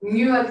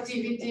new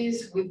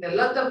activities with a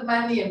lot of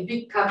money and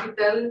big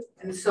capital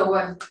and so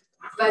on.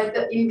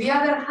 But in the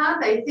other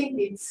hand, I think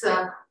it's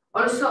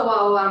also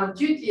our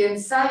duty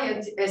as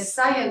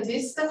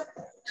scientists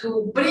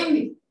to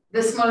bring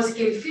the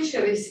small-scale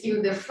fisheries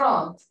in the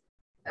front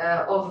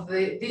of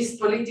this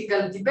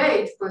political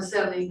debate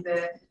concerning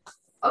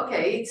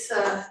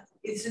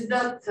it's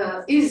not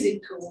easy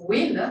to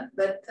win,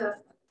 but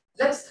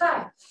let's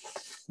try.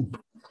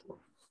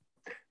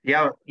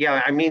 Yeah.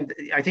 I mean,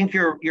 I think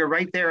you're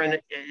right there, and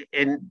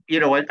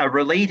a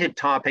related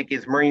topic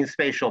is marine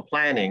spatial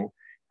planning,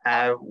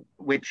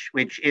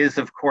 which is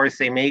of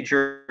course a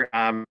major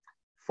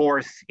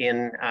force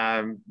in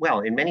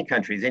many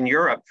countries, in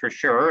Europe for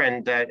sure,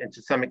 and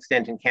to some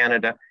extent in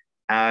Canada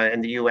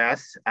and the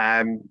U.S.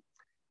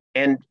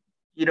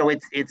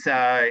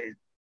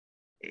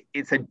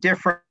 It's a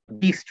different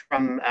beast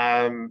from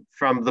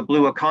the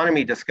blue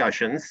economy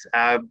discussions,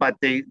 but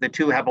the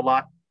two have a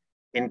lot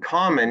in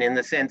common in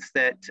the sense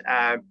that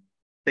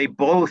they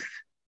both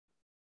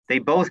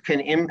can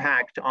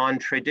impact on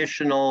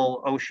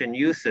traditional ocean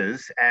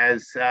uses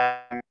as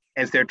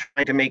they're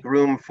trying to make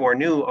room for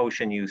new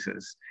ocean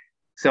uses.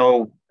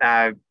 So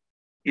how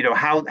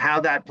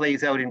that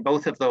plays out in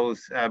both of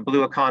those,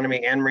 blue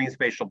economy and marine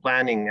spatial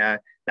planning,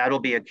 that'll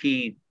be a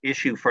key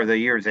issue for the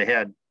years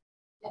ahead.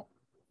 Yeah.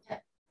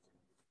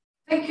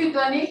 Thank you,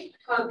 Tony,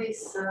 for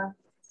this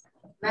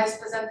nice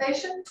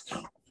presentation.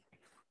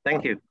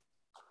 Thank you.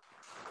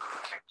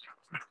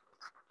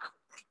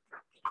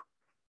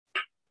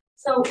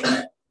 So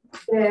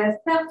the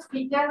third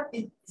speaker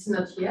is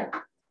not here,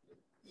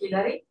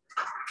 Hilary.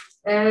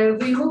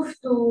 We move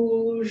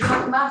to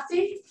Juan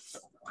MARTI.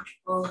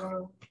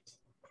 Juan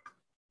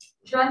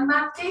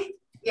MARTI?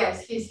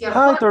 Yes, he's here.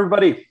 Hi to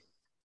everybody.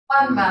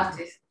 Juan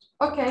MARTI.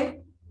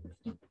 Okay.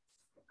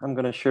 I'm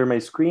going to share my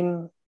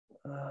screen.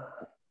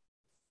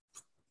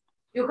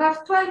 You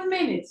have 12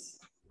 minutes.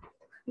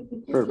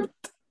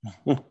 Perfect.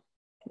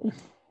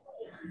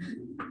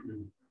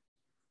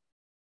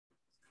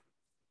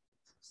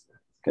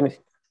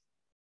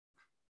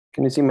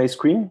 Can you see my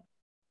screen?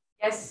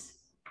 Yes.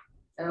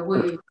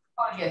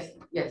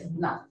 Yes,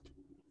 now.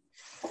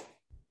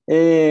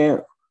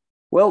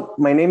 Well,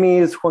 my name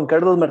is Juan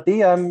Carlos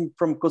Marti. I'm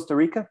from Costa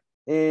Rica,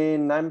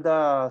 and I'm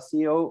the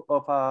CEO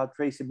of a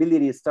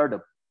traceability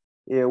startup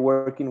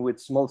working with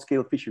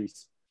small-scale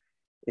fisheries.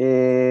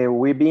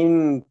 We've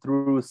been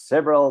through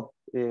several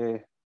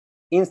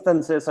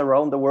instances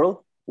around the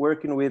world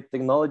working with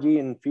technology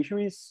and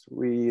fisheries,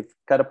 with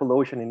Catapult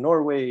Ocean in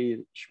Norway,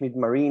 Schmidt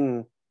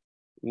Marine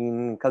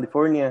in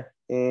California,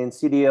 and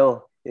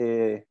CDL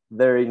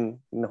there in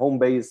home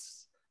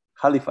base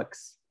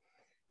Halifax.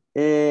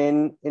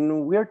 And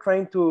we're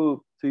trying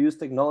to use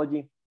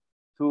technology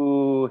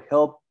to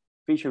help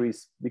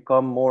fisheries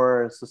become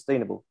more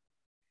sustainable.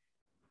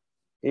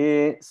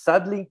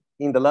 Sadly,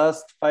 in the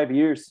last 5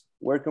 years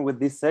working with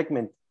this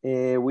segment,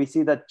 we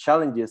see that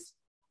challenges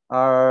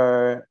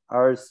are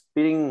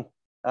speeding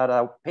at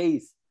a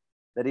pace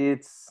that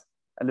it's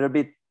a little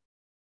bit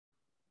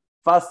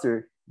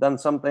faster than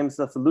sometimes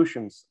the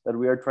solutions that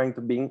we are trying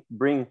to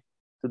bring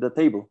to the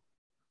table.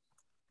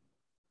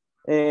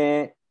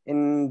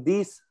 And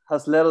this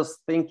has led us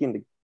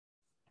thinking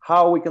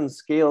how we can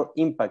scale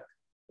impact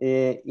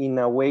in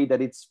a way that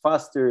it's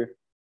faster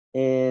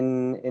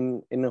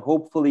and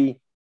hopefully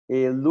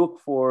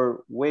look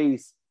for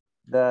ways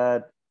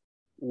that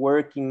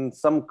work in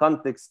some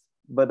context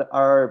but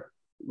are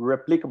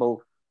replicable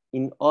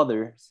in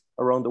others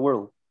around the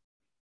world.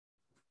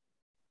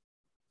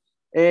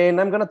 And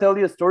I'm gonna tell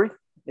you a story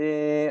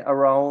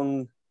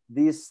around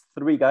these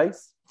three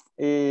guys.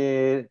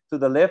 To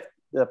the left,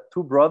 the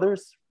two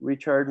brothers,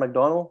 Richard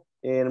McDonald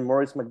and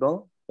Maurice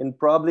McDonald, and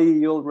probably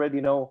you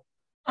already know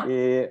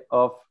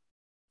of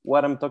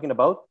what I'm talking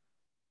about.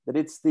 That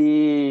it's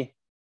the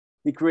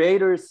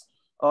creators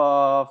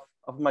of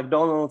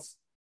McDonald's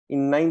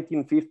in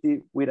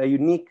 1950 with a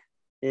unique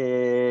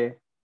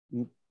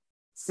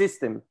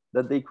system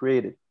that they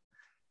created.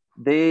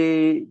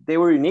 They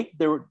were unique.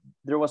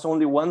 There was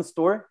only one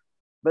store,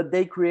 but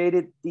they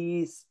created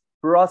this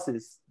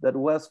process that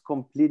was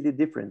completely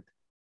different.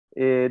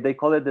 They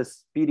call it the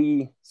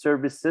speedy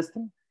service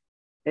system.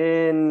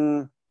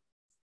 And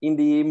in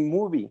the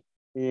movie,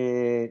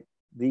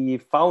 the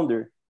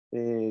founder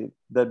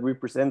that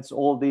represents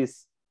all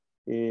this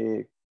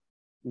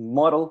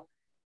model,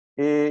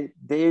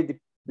 they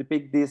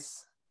depict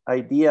this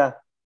idea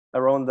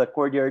around the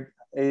courtyard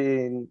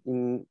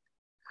in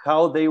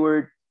how they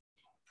were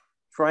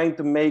trying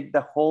to make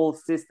the whole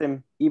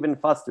system even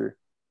faster.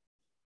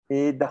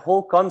 The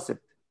whole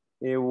concept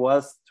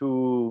was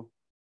to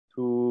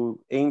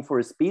aim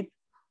for speed,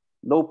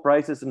 low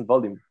prices, and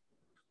volume.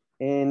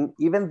 And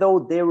even though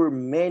there were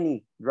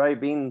many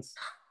drive-ins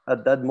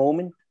at that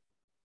moment,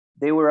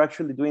 they were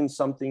actually doing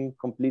something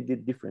completely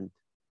different.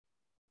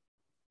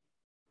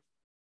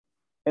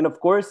 And of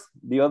course,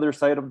 the other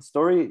side of the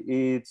story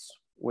is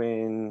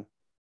when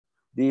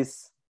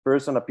this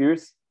person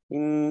appears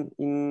in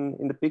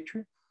the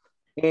picture,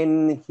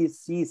 and he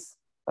sees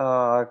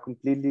a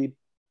completely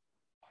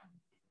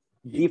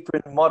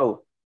different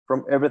model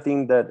from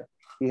everything that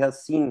he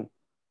has seen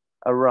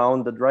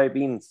around the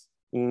drive-ins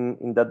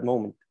in that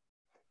moment.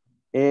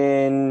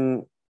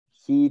 And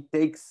he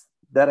takes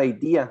that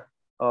idea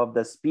of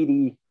the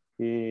speedy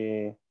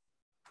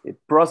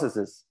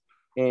processes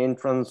and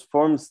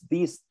transforms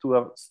this to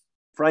a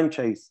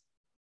franchise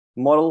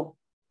model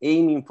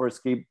aiming for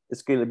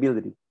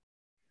scalability.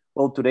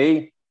 Well,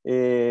 today,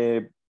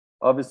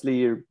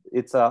 obviously,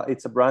 it's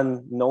a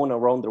brand known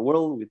around the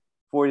world with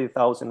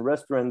 40,000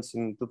 restaurants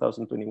in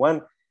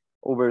 2021,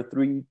 over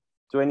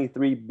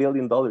 $23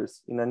 billion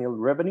in annual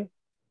revenue.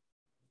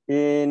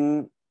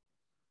 And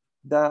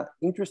the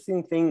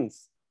interesting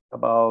things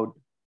about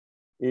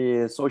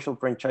social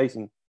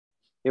franchising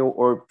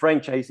or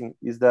franchising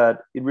is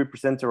that it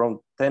represents around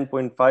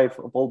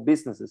 10.5% of all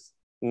businesses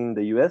in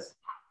the US,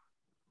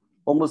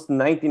 almost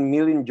 19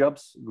 million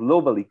jobs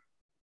globally,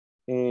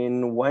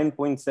 and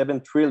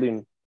 1.7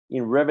 trillion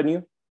in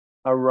revenue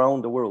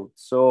around the world.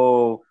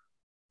 So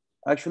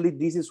actually,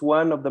 this is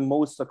one of the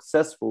most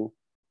successful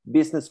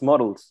business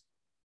models.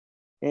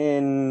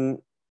 And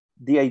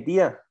the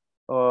idea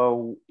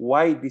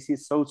why this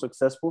is so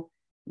successful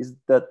is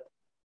that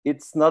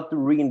it's not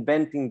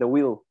reinventing the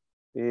wheel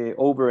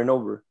over and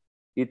over.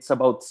 It's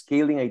about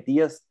scaling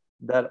ideas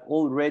that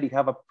already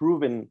have a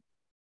proven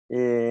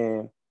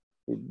that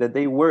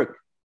they work.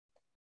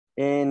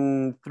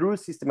 And through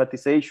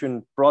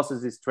systematization,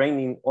 processes,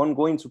 training,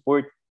 ongoing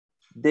support,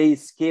 they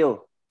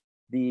scale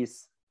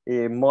these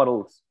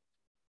models.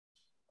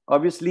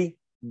 Obviously,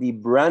 the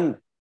brand,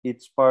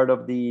 it's part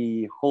of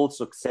the whole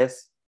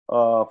success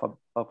of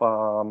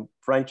a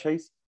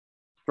franchise,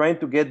 trying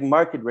to get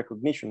market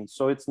recognition.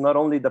 So it's not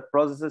only the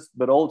processes,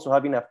 but also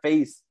having a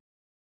face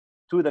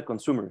to the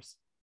consumers.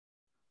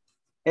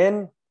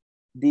 And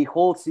the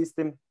whole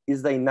system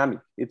is dynamic.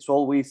 It's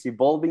always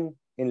evolving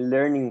and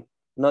learning,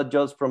 not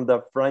just from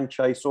the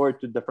franchisor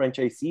to the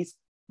franchisees,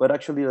 but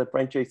actually the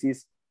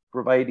franchisees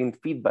providing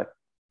feedback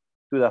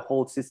to the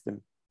whole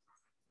system.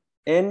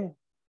 And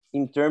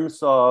in terms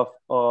of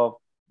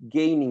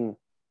gaining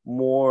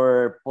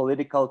more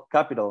political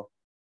capital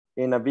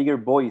and a bigger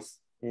voice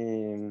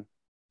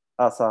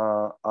as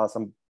a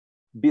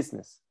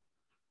business.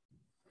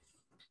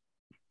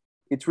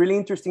 It's really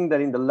interesting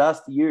that in the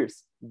last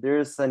years,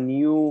 there's a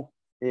new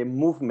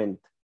movement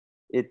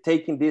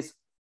taking this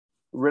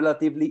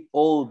relatively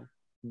old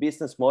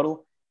business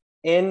model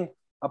and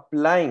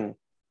applying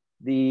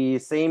the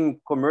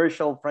same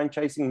commercial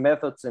franchising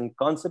methods and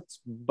concepts,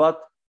 but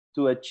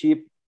to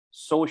achieve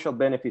social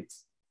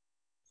benefits.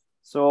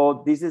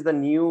 So this is the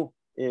new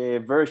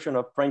version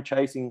of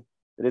franchising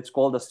that it's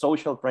called a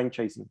social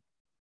franchising.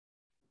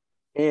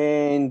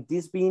 And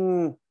this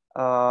being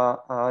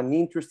an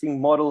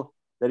interesting model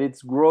that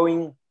it's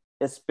growing,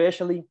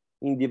 especially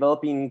in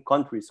developing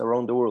countries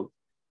around the world,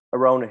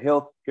 around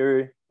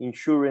healthcare,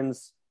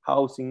 insurance,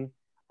 housing,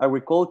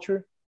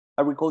 agriculture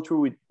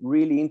with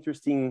really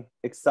interesting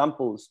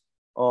examples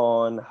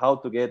on how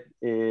to get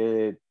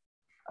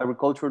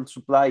agricultural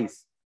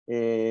supplies,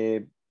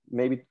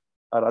 maybe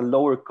at a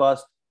lower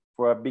cost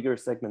for a bigger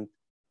segment.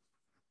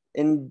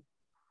 And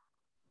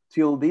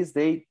till this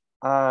day,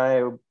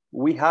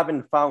 we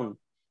haven't found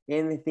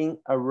anything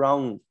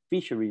around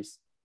fisheries.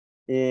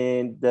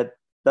 And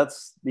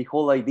that's the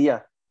whole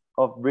idea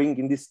of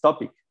bringing this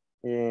topic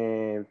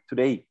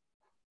today,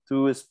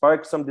 to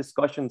spark some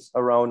discussions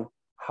around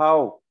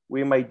how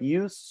we might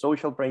use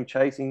social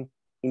franchising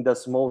in the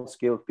small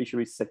scale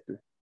fisheries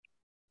sector.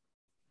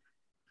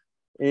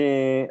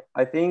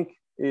 I think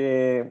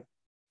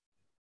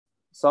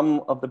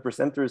some of the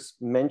presenters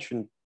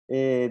mentioned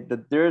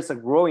that there's a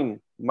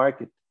growing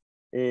market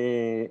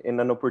and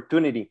an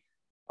opportunity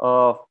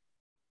of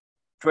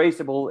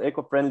traceable,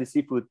 eco-friendly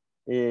seafood,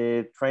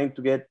 trying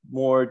to get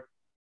more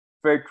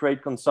fair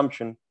trade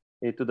consumption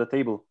to the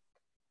table.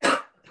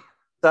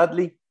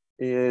 Sadly,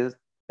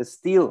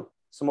 still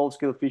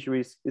small-scale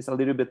fisheries is a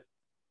little bit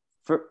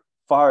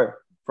far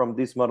from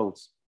these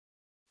models.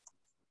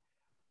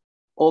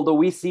 Although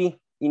we see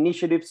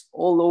initiatives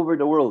all over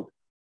the world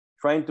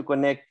trying to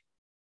connect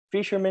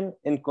fishermen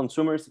and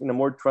consumers in a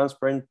more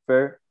transparent,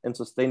 fair, and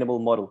sustainable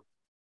model.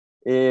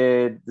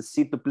 The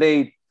seed to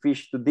plate,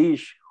 fish to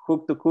dish,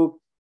 hook to cook,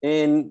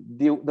 and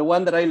the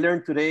one that I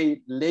learned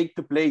today, lake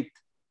to plate,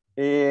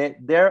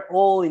 they're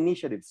all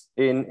initiatives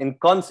and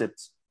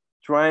concepts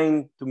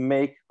trying to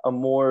make a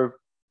more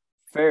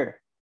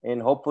fair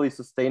and hopefully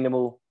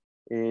sustainable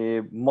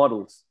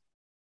models.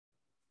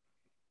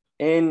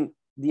 And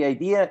the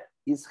idea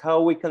is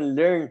how we can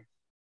learn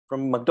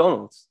from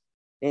McDonald's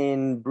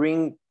and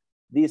bring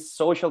these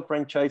social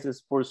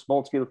franchises for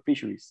small-scale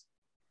fisheries,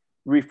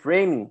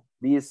 reframing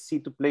these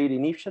seed-to-plate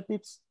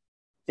initiatives,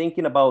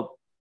 thinking about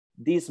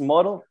this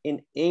model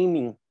and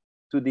aiming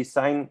to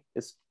design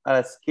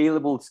a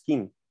scalable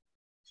scheme,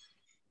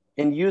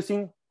 and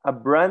using a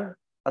brand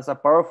as a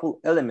powerful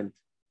element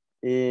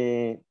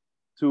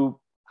to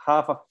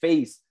have a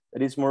face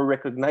that is more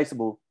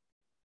recognizable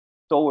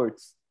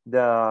towards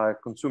the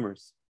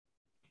consumers.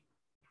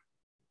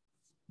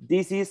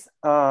 This is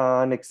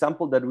an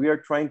example that we are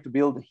trying to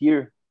build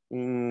here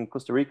in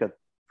Costa Rica,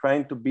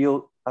 trying to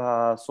build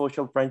a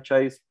social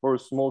franchise for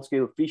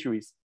small-scale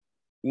fisheries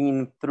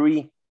in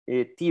 3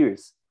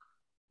 tiers.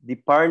 The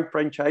parent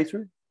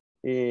franchisor,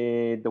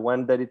 the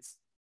one that it's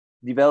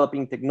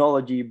developing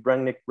technology,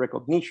 brand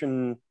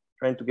recognition,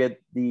 trying to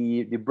get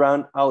the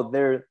brand out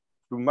there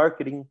through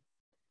marketing.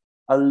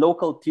 A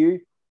local tier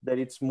that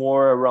it's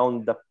more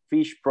around the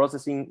fish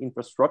processing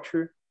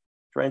infrastructure,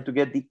 trying to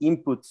get the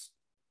inputs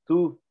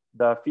to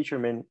the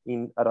fishermen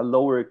at a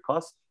lower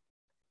cost,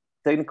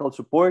 technical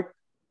support,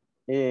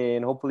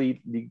 and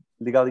hopefully the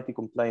legality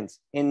compliance.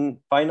 And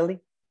finally,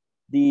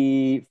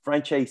 the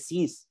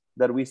franchisees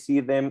that we see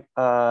them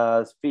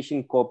as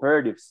fishing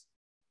cooperatives,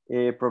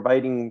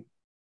 providing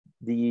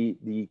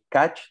the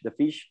catch, the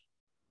fish,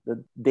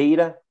 the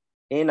data,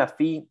 and a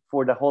fee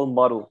for the whole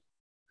model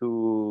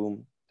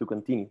to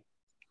continue.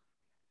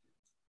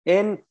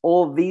 And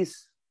all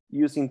this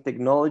using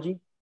technology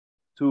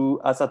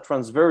as a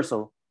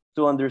transversal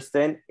to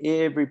understand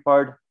every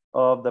part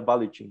of the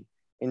value chain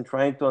and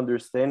trying to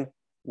understand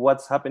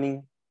what's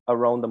happening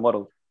around the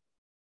model.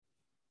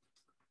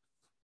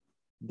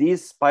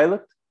 This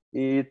pilot,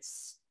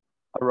 it's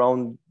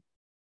around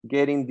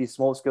getting the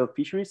small-scale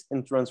fisheries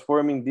and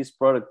transforming these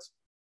products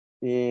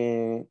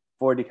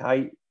for the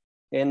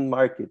high-end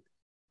market,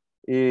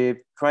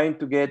 trying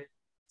to get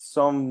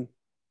some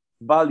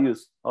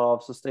values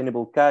of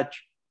sustainable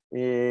catch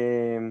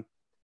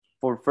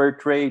for fair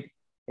trade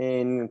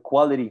and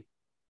quality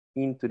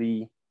into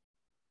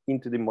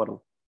the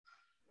model.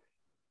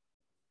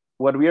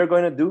 What we are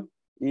going to do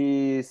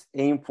is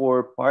aim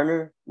for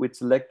partner with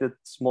selected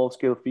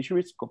small-scale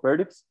fisheries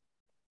cooperatives,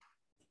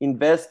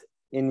 invest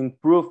and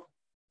improve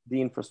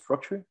the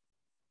infrastructure,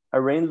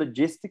 arrange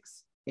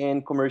logistics,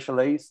 and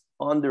commercialize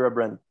under a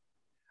brand.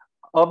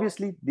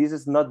 Obviously, this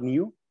is not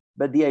new,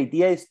 but the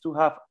idea is to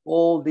have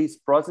all this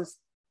process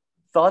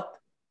thought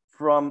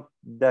from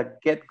the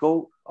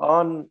get-go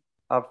on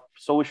a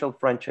social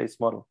franchise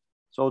model.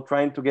 So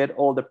trying to get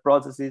all the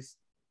processes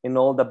and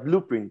all the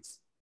blueprints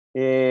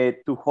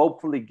to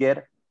hopefully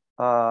get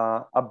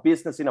a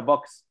business in a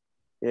box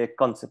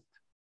concept.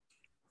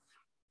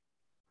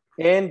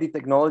 And the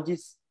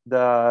technologies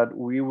that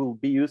we will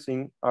be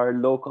using are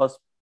low-cost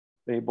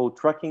boat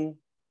tracking,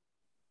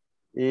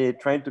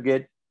 trying to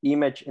get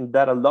image and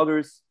data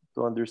loggers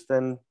to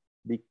understand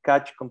the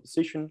catch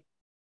composition,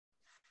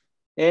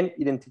 and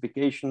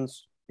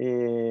identifications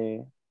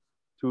to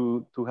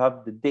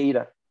have the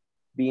data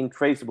being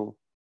traceable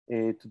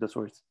to the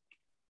source.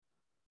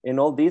 And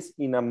all this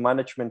in a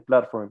management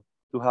platform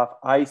to have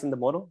eyes in the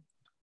model,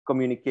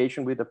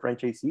 communication with the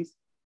franchisees,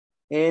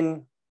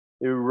 and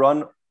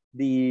run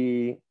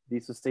the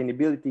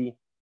sustainability,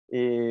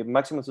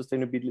 maximum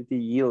sustainability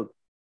yield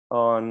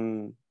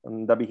on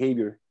the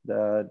behavior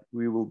that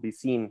we will be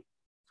seeing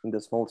in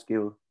the small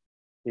scale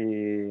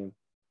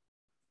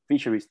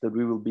fisheries that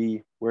we will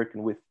be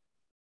working with.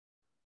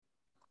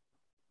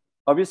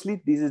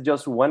 Obviously, this is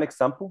just one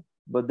example,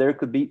 but there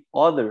could be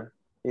other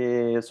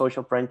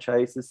social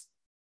franchises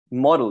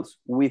models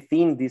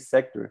within this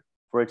sector.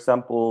 For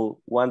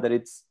example, one that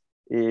it's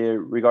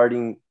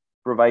regarding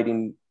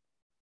providing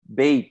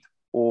bait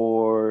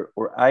or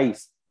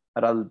ice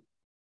at a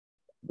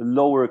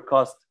lower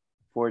cost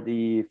for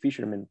the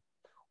fishermen,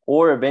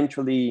 or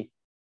eventually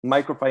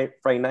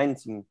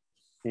microfinancing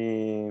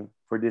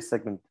for this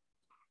segment.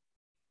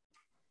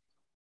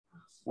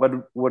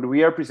 What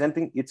we are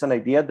presenting, it's an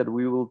idea that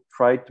we will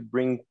try to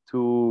bring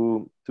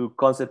to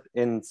concept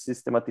and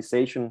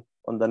systematization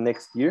on the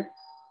next year.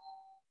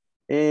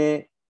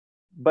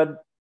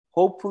 But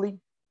hopefully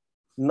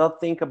not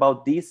think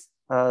about this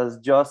as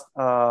just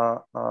a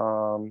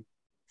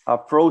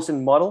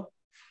frozen model,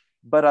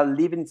 but a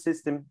living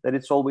system that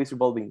is always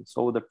evolving.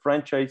 So the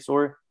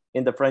franchisor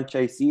and the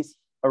franchisees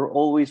are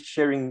always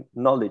sharing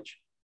knowledge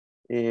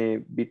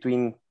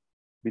between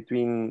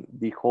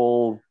the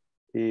whole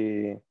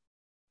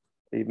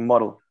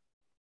model.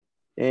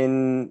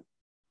 And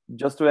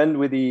just to end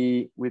with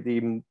the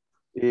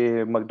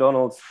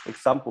McDonald's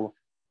example,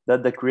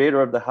 that the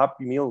creator of the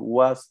Happy Meal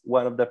was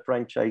one of the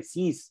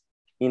franchisees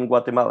in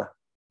Guatemala.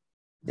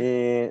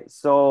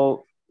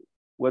 So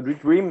what we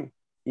dream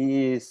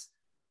is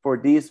for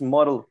this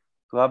model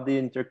to have the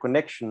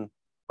interconnection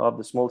of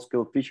the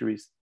small-scale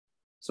fisheries,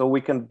 so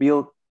we can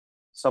build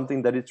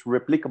something that is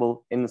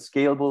replicable and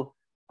scalable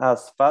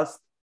as fast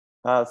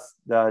as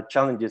the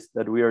challenges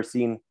that we are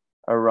seeing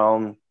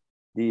around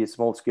the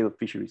small-scale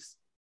fisheries.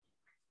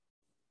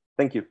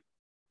 Thank you.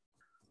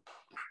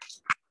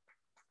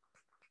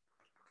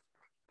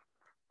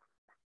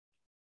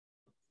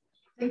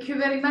 Thank you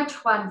very much,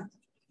 Juan.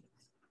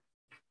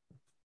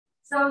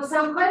 So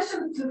some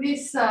questions to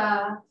this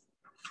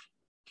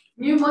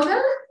new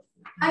model.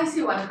 I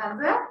see one hand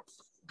there.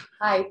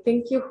 Hi,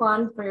 thank you,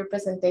 Juan, for your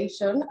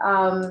presentation.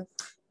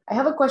 I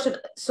have a question.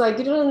 So I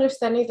didn't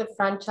understand if the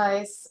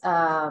franchise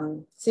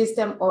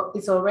system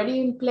is already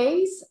in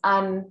place,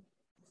 and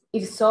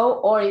if so,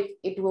 or if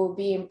it will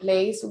be in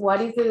place,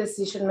 what is the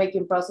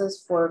decision-making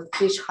process for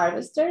fish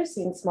harvesters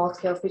in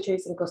small-scale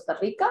fisheries in Costa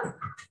Rica?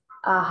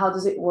 How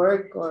does it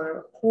work,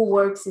 or who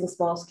works in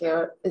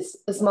small-scale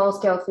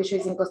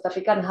fisheries in Costa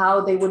Rica, and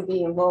how they would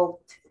be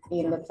involved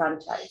in the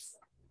franchise?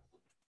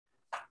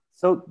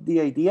 So the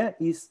idea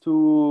is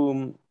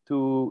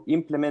to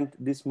implement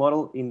this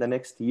model in the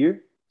next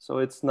year. So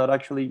it's not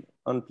actually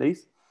on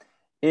place.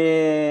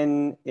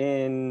 And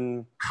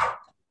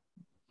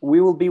we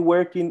will be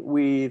working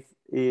with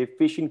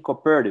fishing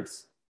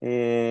cooperatives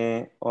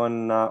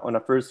on a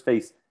first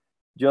phase.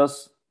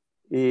 Just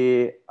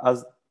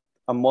as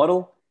a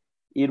model,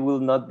 it will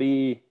not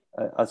be,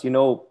 as you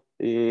know,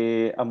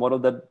 a model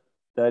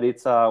that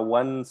it's a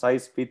one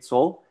size fits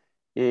all.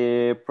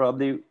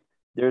 Probably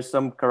there's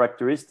some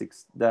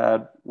characteristics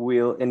that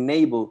will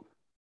enable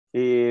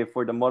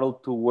for the model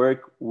to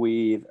work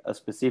with a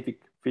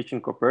specific fishing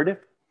cooperative.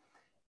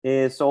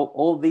 So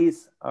all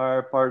these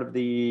are part of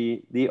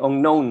the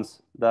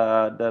unknowns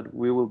that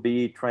we will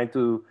be trying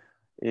to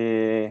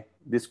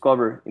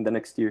discover in the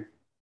next year.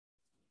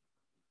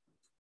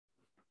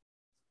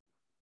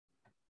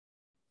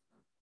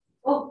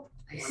 Oh,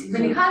 I see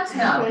many hands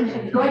now.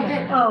 Go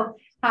ahead. Oh,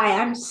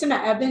 hi, I'm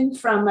Sina Eben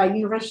from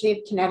University of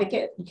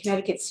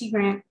Connecticut Sea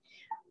Grant.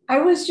 I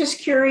was just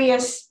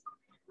curious,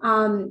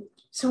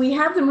 so we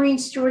have the Marine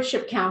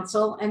Stewardship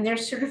Council and their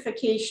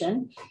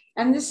certification,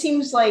 and this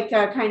seems like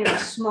a kind of a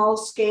small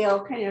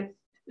scale kind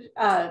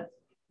of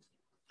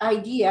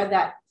idea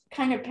that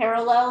kind of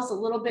parallels a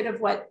little bit of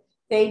what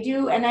they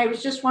do. And I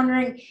was just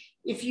wondering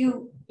if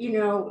you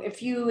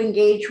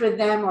engage with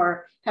them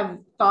or have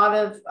thought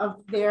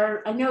of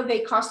their, I know they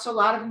cost a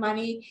lot of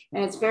money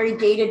and it's very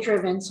data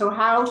driven. So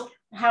how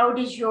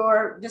does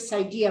this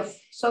idea of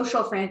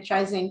social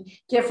franchising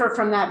differ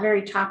from that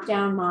very top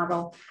down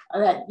model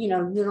that,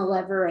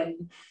 Unilever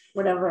and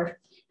whatever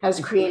has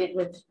created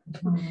with?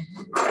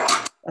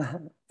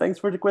 Thanks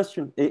for the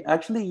question.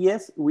 Actually,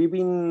 yes, we've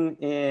been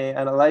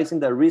analyzing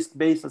the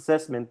risk-based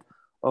assessment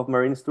of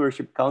Marine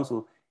Stewardship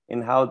Council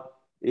and how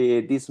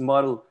this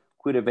model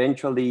could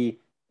eventually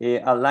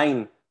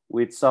align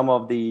with some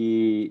of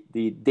the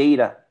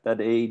data that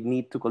they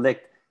need to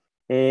collect.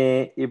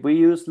 If we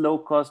use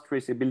low-cost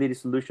traceability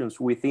solutions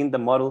within the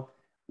model,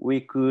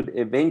 we could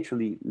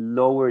eventually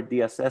lower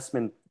the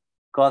assessment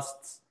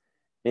costs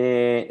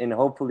and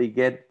hopefully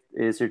get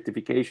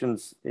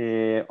certifications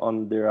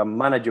under a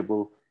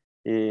manageable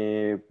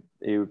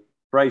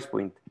price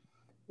point.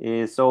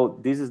 So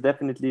this is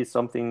definitely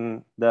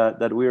something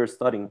that we are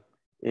studying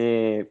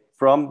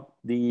from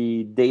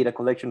the data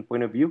collection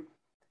point of view.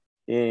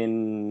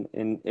 And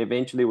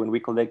eventually when we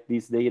collect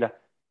this data,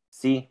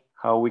 see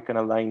how we can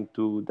align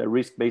to the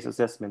risk-based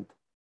assessment.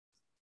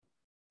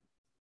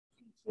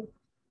 Thank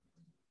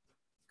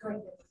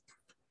you.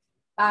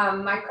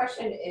 My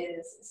question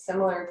is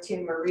similar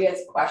to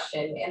Maria's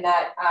question in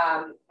that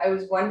I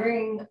was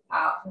wondering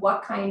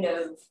what kind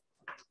of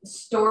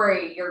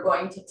story you're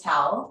going to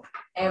tell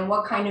and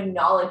what kind of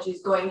knowledge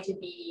is going to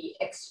be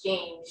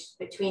exchanged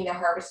between the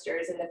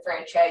harvesters and the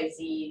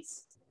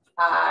franchisees.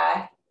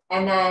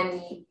 And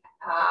then,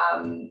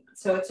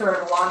 so it's sort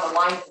of along the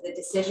lines of the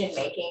decision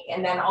making.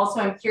 And then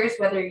also I'm curious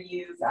whether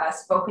you've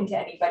spoken to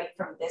anybody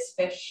from This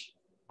Fish,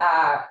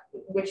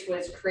 which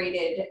was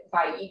created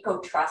by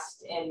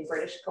EcoTrust in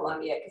British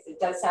Columbia,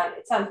 because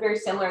it sounds very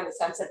similar in the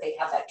sense that they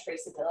have that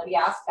traceability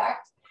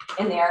aspect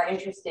and they are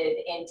interested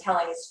in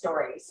telling a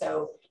story.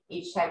 So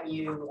each time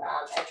you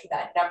enter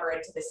that number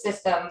into the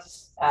system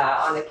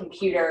on the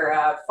computer,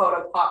 a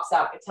photo pops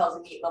up, it tells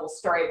a neat little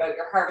story about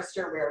your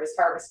harvester, where it was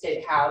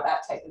harvested, how,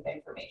 that type of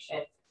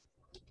information.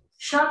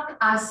 Short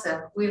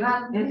answer. We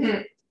have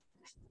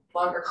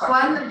longer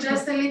question. Juan,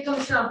 just a little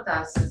short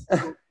answer.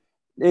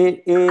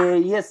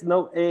 Yes,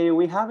 no,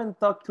 we haven't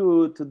talked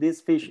to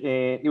This Fish.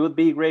 It would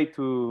be great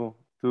to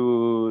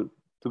to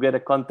get a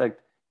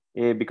contact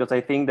because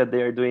I think that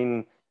they are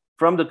doing,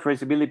 from the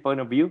traceability point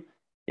of view,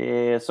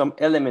 some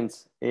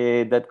elements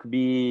that could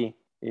be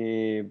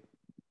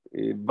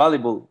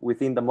valuable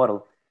within the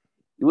model.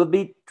 It will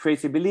be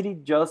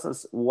traceability just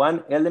as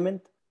one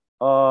element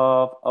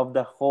of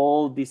the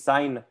whole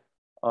design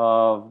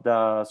of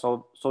the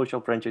social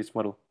franchise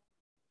model.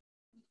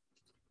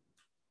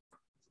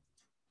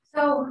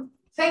 So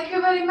thank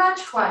you very much,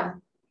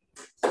 Juan.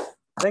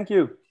 Thank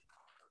you.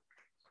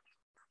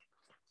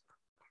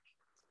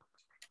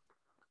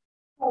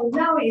 Oh,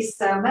 now is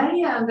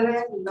Maria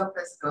Andree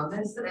Lopez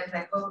Gomez, and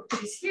I hope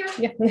she's here.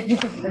 Yeah.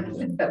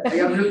 I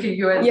am looking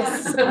you at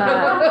Yes.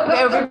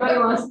 Everybody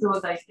wants to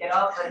like get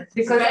up and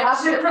because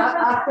after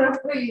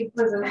the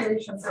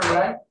presentation, so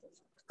right?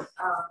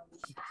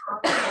 how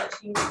can I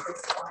change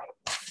this slide?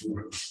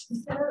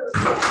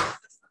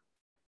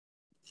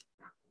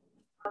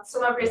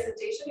 So my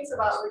presentation is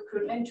about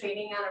recruitment,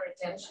 training, and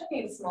retention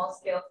in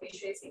small-scale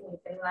fisheries in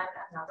Newfoundland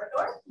and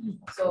Labrador.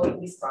 So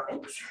in this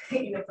province,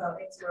 in the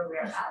province where we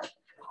are at.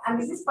 And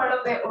this is part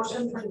of the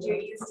Ocean Frontier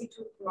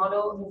Institute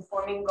model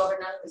informing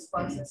governance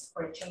responses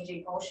for a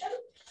changing ocean.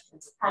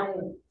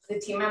 And the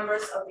team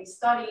members of this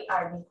study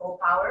are Nicole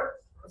Power,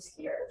 who's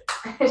here.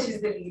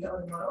 She's the lead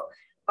of the model.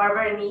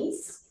 Barbara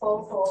Neese,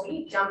 Paul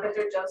Foley, John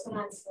Peter Johnson,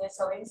 and Cynthia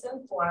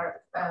Sorensen, who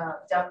are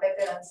John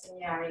Peter and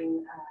Cynthia are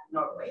in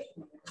Norway.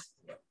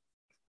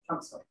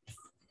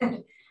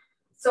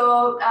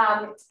 So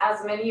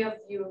as many of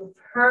you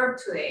heard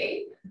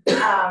today,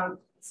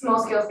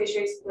 small-scale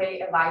fisheries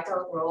play a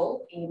vital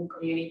role in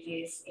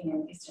communities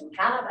in Eastern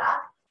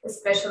Canada,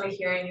 especially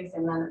here in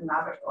Newfoundland and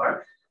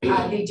Labrador.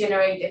 They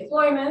generate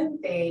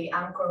employment, they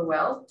anchor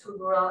wealth to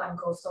rural and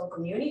coastal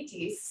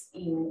communities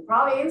in the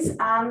province,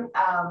 and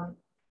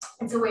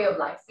it's a way of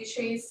life.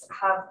 Fisheries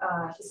have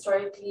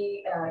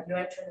historically, you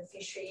enter the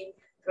fishery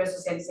through a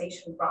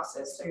socialization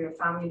process. So your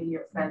family,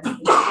 your friends,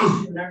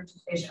 you learn to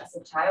fish as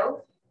a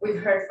child.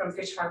 We've heard from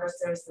fish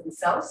harvesters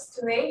themselves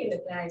today in the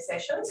plenary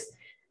sessions.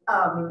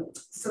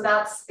 So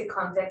that's the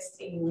context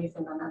in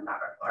Newfoundland and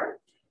Labrador.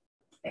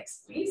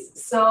 Next, please.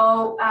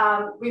 So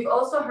we've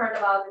also heard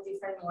about the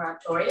different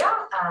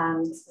moratoria,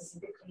 and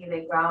specifically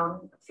the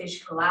ground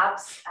fish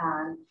collapse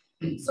and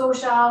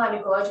social and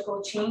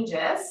ecological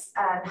changes,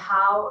 and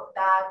how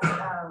that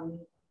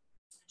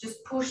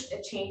just pushed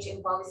a change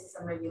in policies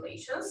and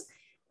regulations.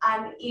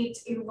 And it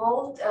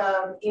involved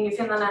in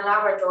Newfoundland and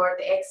Labrador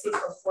the exit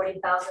of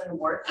 40,000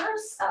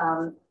 workers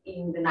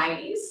in the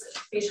 90s,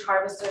 fish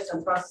harvesters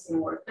and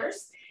processing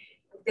workers.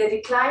 The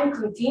decline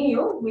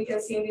continued. We can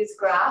see in this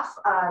graph.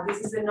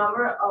 This is the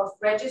number of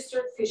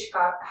registered fish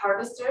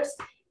harvesters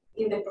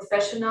in the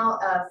Professional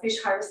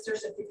Fish Harvester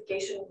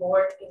Certification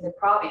Board in the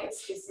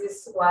province. This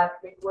is what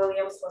Rick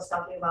Williams was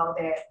talking about,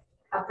 the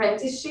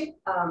apprenticeship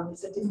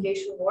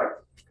certification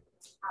board.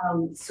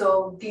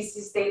 So this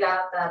is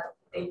data that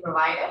they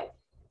provided.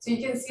 So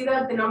you can see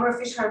that the number of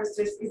fish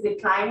harvesters is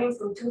declining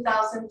from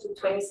 2000 to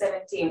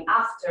 2017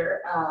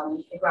 after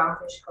the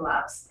groundfish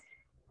collapse.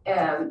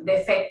 The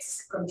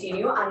effects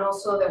continue, and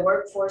also the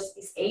workforce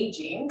is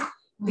aging.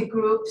 The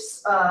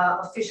groups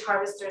of fish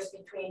harvesters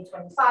between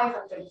 25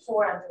 and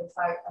 34 and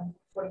 35 and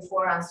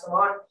 44 and so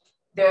on,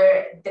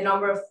 the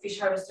number of fish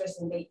harvesters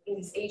in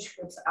these age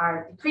groups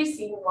are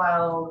decreasing,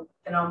 while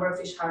the number of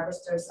fish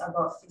harvesters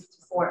above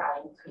 54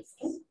 are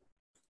increasing.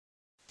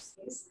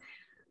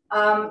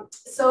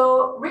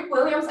 So Rick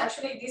Williams,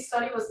 actually this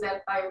study was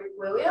led by Rick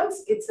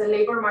Williams. It's a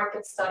labor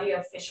market study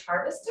of fish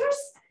harvesters.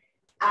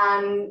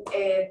 And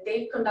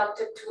they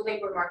conducted 2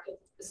 labor market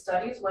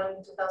studies, one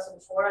in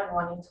 2004 and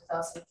one in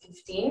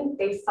 2015.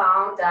 They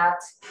found that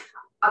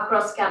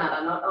across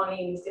Canada, not only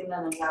in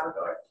Newfoundland and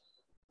Labrador,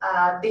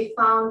 they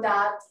found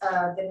that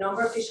the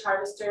number of fish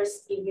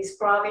harvesters in this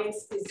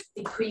province is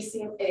decreased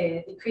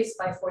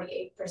by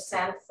 48%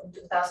 from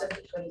 2000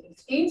 to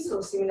 2015,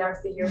 so similar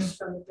figures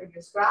from the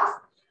previous graph.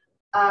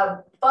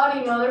 But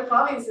in other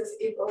provinces,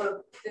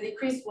 the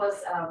decrease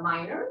was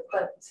minor,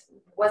 but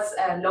was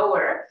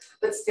lower,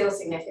 but still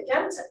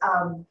significant.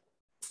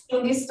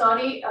 In this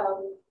study,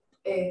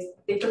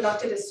 they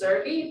conducted a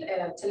survey,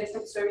 a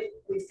telephone survey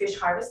with fish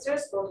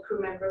harvesters, both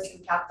crew members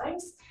and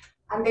captains.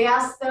 And they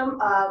asked them,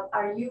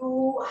 are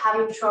you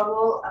having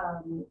trouble,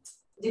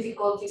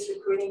 difficulties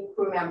recruiting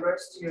crew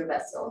members to your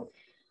vessel?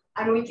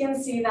 And we can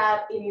see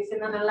that in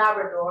Newfoundland and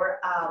Labrador,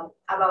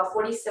 about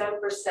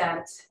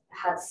 47%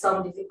 had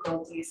some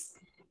difficulties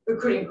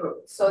recruiting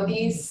crew. So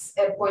this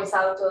points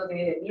out to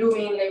the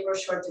looming labor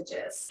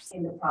shortages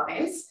in the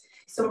province.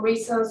 Some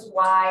reasons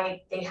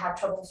why they had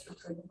troubles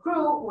recruiting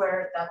crew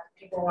were that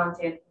people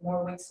wanted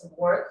more weeks of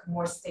work,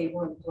 more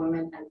stable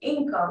employment and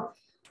income.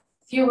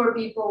 Fewer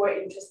people were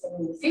interested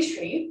in the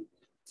fishery,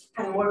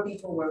 and more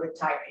people were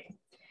retiring.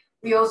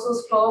 We also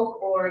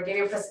spoke or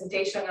gave a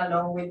presentation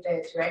along with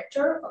the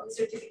director of the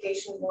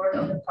certification board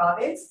of the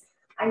province.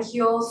 And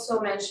he also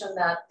mentioned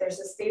that there's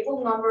a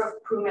stable number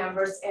of crew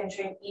members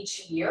entering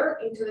each year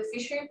into the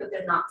fishery, but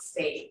they're not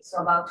staying. So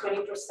about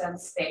 20%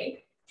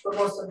 stay, but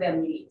most of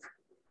them leave.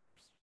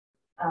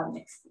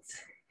 Next, please.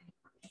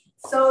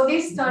 So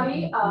this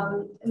study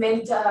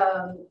meant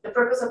the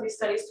purpose of this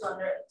study is to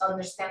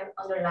understand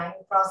underlying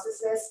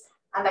processes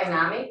and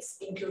dynamics,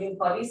 including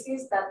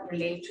policies that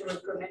relate to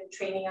recruitment,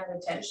 training, and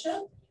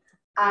retention,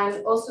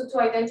 and also to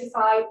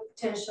identify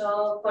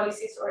potential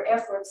policies or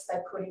efforts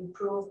that could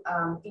improve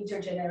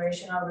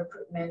intergenerational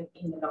recruitment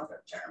in the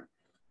longer term.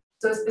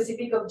 So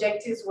specific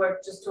objectives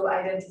were just to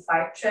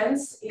identify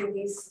trends in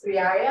these three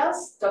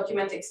areas,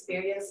 document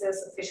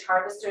experiences of fish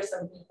harvesters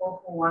and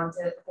people who want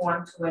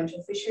to enter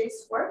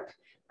fisheries work,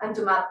 and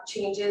to map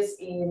changes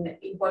in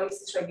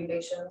policies,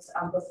 regulations,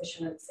 and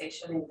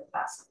professionalization in the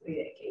past 3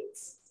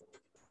 decades.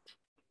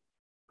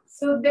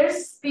 So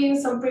there's been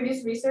some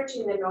previous research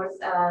in the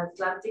North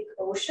Atlantic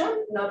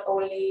Ocean, not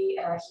only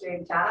here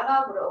in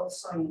Canada, but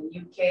also in the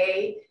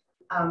UK,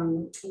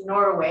 in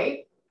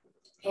Norway.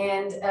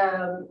 And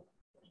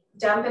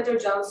Jan Petter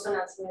Johnson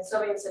and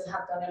Smith-Sorensen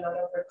have done a lot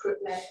of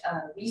recruitment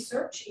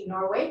research in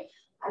Norway,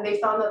 and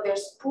they found that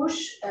there's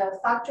push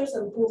factors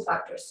and pull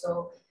factors.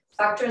 So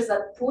factors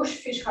that push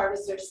fish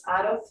harvesters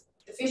out of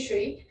the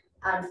fishery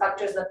and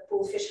factors that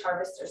pull fish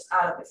harvesters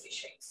out of the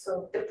fishery.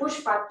 So the push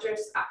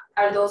factors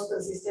are those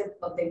consistent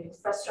of the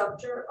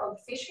infrastructure of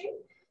the fishery.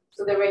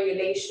 So the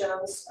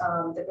regulations,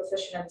 the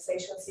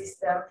professionalization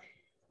system,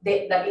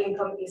 that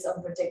income is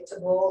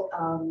unpredictable,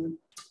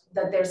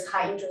 that there's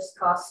high interest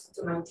costs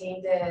to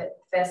maintain the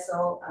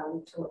vessel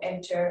and to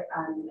enter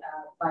and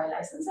buy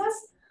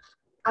licenses.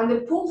 And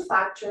the pull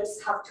factors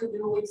have to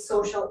do with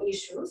social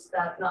issues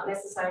that not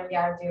necessarily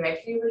are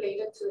directly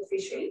related to the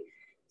fishery,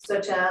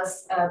 such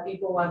as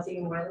people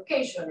wanting more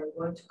education or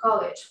going to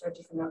college for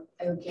different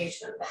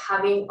education,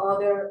 having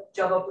other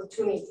job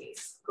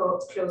opportunities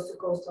close to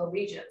coastal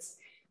regions,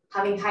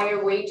 having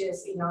higher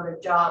wages in other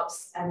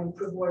jobs and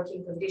improved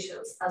working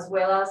conditions, as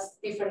well as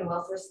different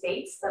welfare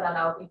states that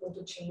allow people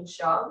to change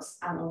jobs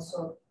and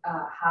also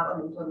have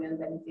unemployment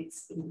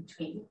benefits in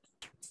between.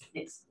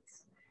 Next.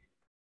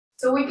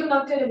 So we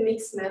conducted a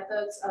mixed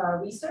methods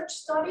research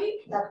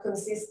study that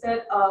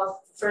consisted of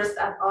first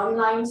an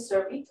online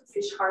survey to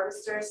fish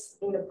harvesters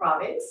in the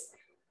province.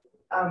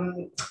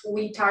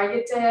 We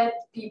targeted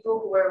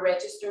people who were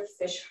registered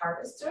fish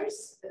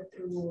harvesters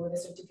through the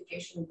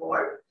certification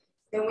board.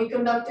 Then we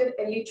conducted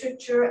a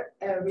literature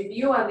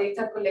review and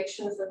data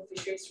collection from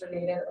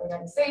fisheries-related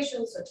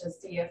organizations such as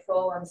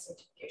DFO and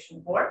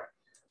certification board.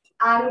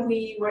 And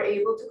we were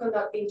able to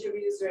conduct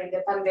interviews during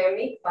the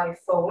pandemic by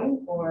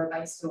phone or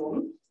by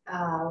Zoom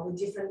with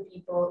different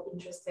people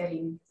interested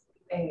in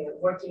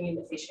working in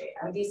the fishery.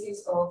 And this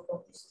is all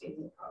focused in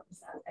the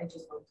province. And I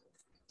just want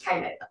to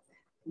highlight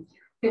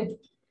that.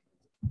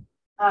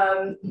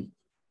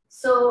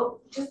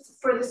 So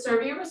just for the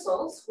survey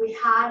results, we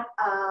had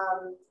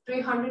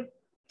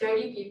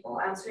 330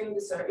 people answering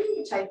the survey,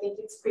 which I think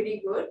is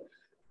pretty good.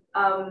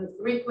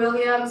 Rick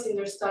Williams, in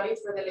their study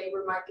for the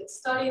labor market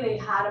study, they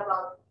had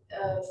about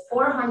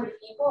 400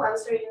 people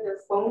answering the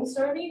phone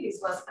survey. This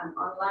was an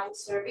online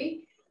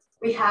survey.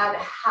 We had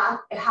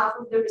half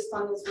of the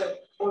respondents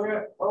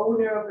were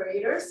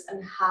owner-operators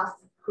and half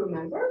crew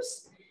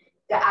members.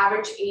 The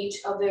average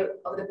age of the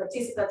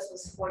participants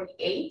was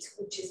 48,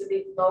 which is a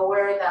bit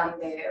lower than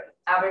the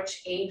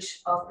average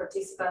age of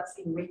participants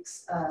in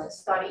Rick's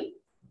study,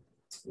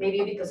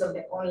 maybe because of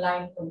the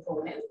online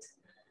component.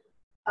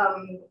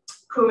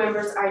 Crew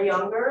members are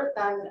younger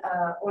than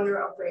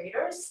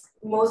owner-operators.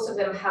 Most of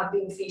them have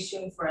been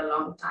fishing for a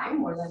long time,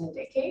 more than a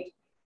decade.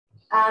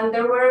 And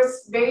there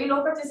was very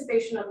low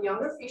participation of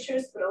younger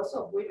fishers, but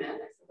also of women.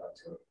 I forgot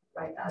to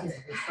write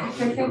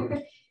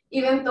that.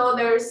 Even though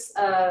there's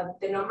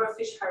the number of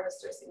fish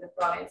harvesters in the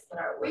province that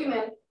are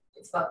women,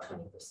 it's about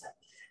 20%.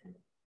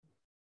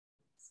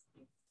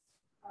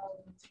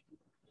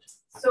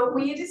 So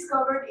we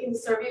discovered in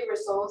survey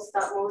results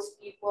that most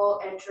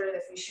people enter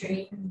the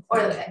fishery or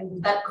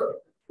that could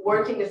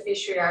work in the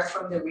fishery are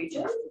from the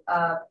region.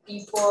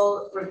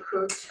 People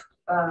recruit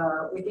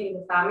within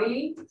the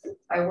family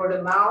by word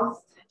of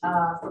mouth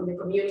from the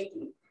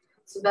community.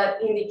 So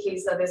that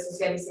indicates that the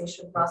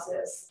socialization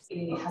process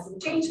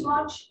hasn't changed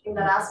much in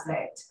that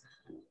aspect.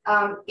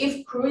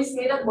 If crew is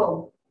needed,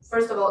 well,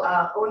 first of all,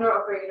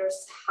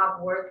 owner-operators have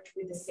worked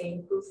with the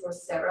same crew for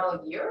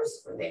several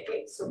years, for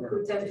decades, so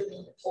crew tend to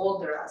be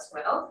older as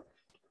well.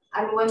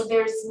 And when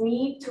there's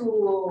need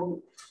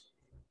to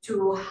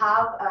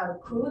have a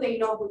crew, they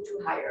know who to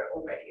hire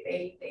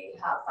already. They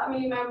have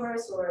family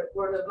members or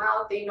word of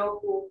mouth, they know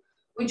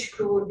which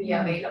crew would be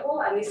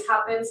available. And this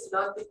happens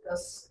not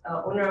because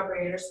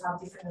owner-operators have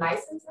different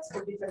licenses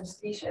for different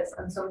species,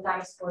 and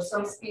sometimes for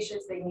some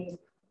species they need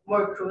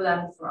more crew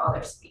than for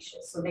other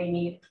species, so they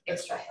need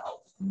extra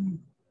help.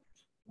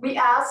 We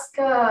ask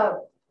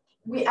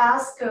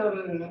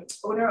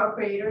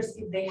owner-operators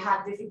if they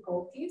had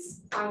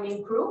difficulties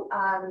finding crew,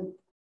 and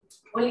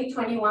only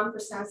 21%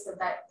 said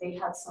that they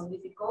had some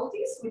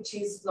difficulties, which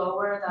is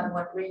lower than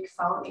what Rick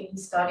found in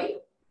his study.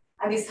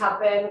 And this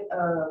happened,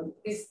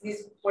 these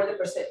were the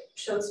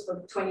perceptions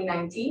for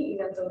 2019,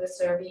 even though the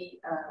survey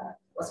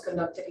was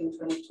conducted in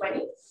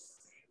 2020.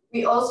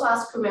 We also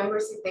asked crew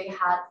members if they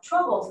had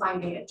trouble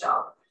finding a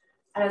job.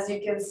 And as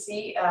you can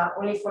see,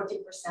 only 40%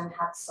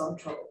 had some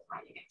trouble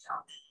finding a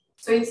job.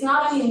 So it's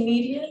not an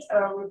immediate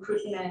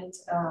recruitment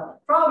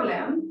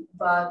problem,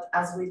 but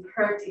as we've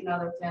heard in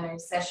other plenary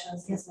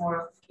sessions, it's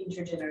more of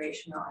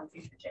intergenerational and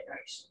future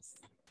generations.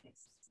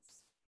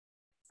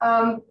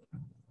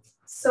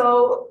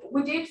 So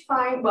we did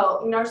find,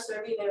 well, in our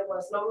survey, there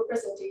was no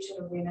representation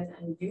of women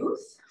and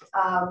youth.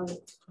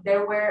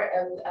 There were,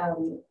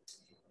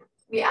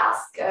 we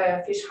asked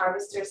fish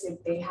harvesters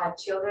if they had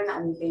children,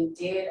 and they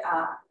did,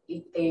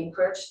 if they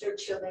encouraged their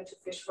children to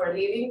fish for a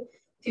living.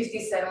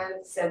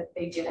 57% said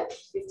they didn't,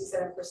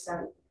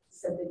 57%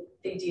 said that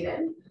they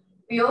didn't.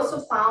 We also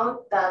found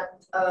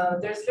that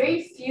there's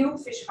very few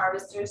fish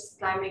harvesters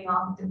climbing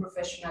up the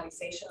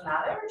professionalization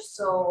ladder.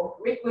 So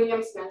Rick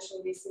Williams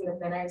mentioned this in the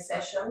plenary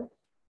session,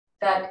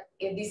 that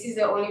this is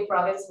the only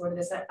province where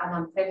there's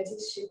an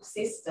apprenticeship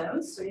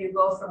system. So you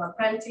go from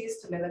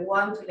apprentice to level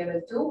 1 to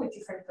level 2 with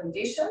different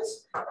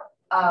conditions.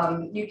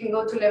 You can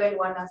go to level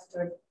 1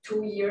 after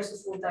 2 years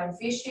of full-time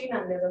fishing,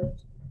 and level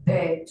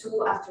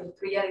 2 after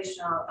 3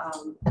 additional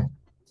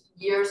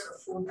years of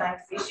full-time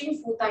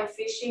fishing. Full-time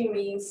fishing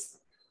means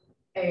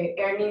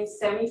earning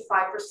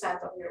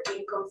 75% of your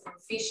income from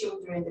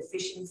fishing during the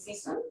fishing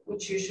season,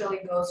 which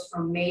usually goes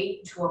from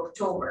May to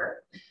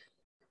October.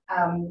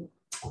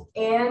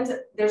 And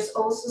there's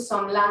also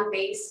some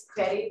land-based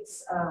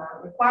credits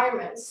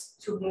requirements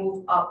to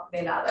move up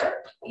the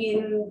ladder.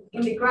 In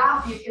the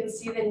graph, you can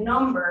see the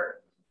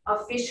number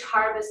of fish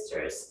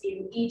harvesters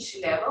in each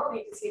level.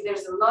 You can see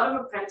there's a lot of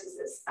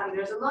apprentices, and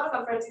there's a lot of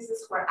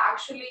apprentices who are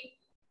actually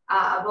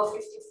above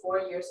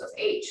 54 years of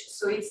age.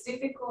 So it's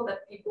difficult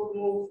that people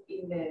move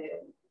in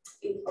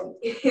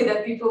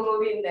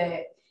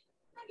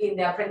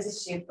the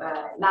apprenticeship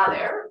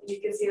ladder. You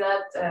can see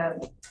that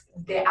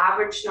the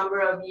average number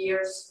of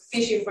years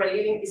fishing for a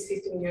living is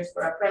 15 years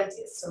for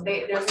apprentice. So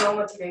there's no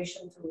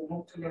motivation to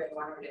move to level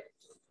 1 or level 2.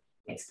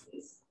 Next,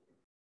 please.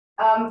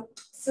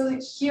 So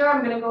here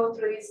I'm going to go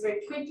through this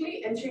very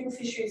quickly. Entering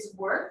fisheries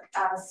work,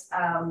 as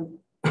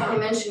I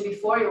mentioned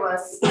before, it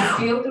was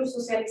built through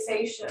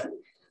socialization,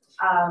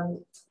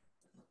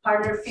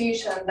 partner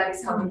fish, and that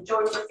is how we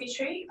joined the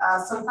fishery.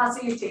 Some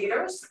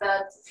facilitators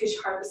that fish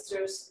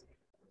harvesters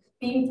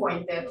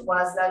pinpointed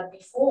was that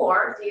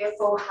before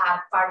DFO had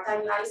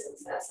part-time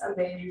licenses, and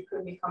then you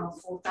could become a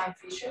full-time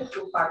fisher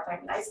through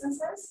part-time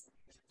licenses.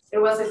 There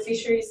was a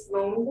fisheries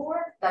loan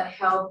board that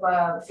helped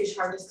fish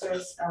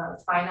harvesters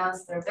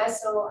finance their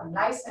vessel and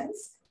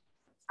license.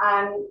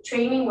 And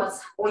training was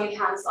only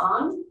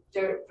hands-on.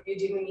 You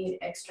didn't need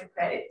extra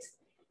credit.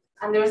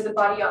 And there's the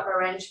body up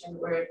arrangement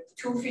where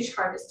 2 fish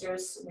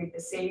harvesters with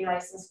the same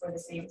license for the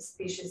same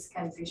species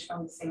can fish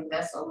from the same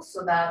vessel.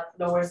 So that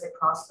lowers the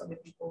cost of the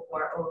people who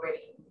are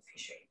already in the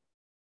fishery.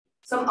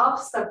 Some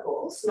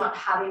obstacles: not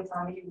having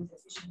family with a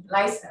fishing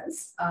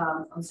license,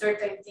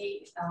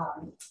 uncertainty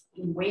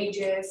in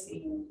wages,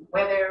 in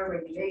weather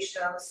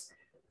regulations.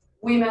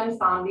 Women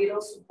found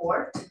little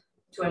support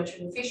to enter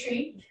the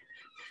fishery.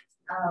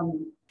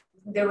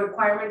 The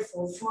requirement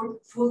for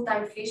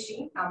full-time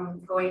fishing,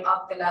 going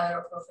up the ladder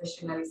of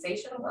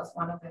professionalization, was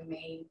one of the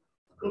main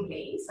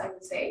complaints, I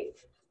would say.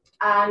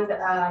 And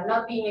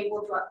not being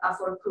able to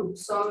afford crew.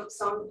 Some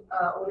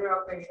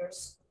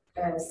owner-operators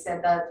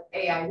said that,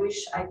 hey, I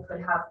wish I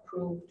could have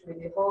crew during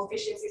the whole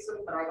fishing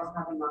season, but I don't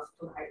have enough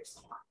to hire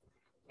someone.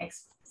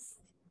 Next, please.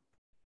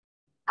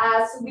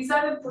 So these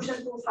are the push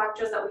and pull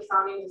factors that we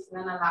found in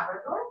Newfoundland and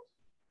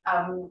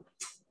Labrador.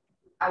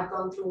 I've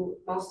gone through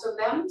most of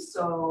them.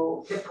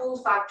 So the pull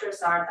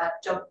factors are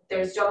that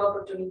there's job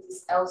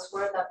opportunities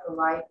elsewhere that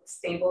provide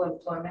stable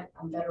employment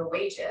and better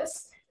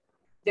wages.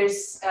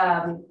 There's,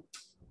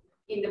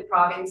 in the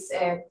province,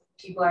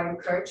 people are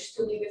encouraged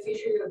to leave the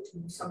fishery or to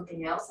do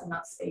something else and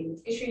not stay in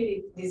the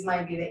fishery. This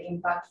might be the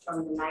impact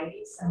from the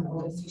 90s and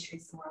all the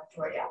fisheries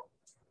moratoria.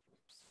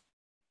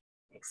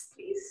 Next,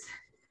 please.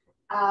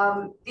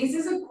 This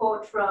is a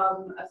quote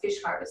from a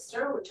fish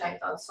harvester, which I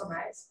thought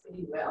summarized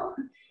pretty well.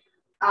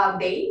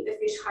 The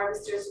fish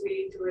harvesters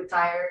willing to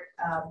retire,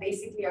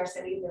 basically are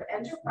selling their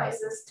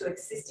enterprises to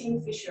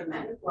existing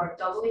fishermen who are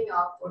doubling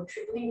up or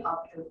tripling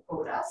up their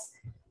quotas.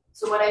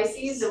 So what I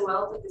see is the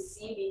wealth of the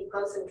sea being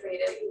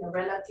concentrated in a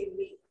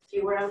relatively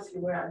fewer and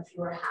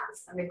fewer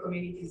hands, and the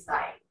community is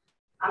dying.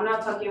 I'm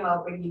not talking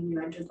about bringing new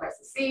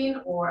enterprises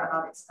in or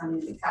about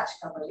expanding the catch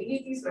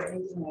capabilities or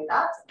anything like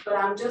that, but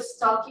I'm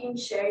just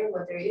sharing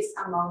what there is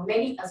among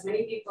as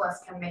many people as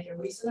can make a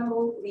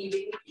reasonable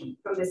living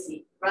from the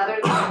sea, rather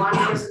than one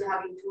person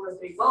having 2 or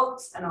 3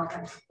 boats and all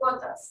kinds of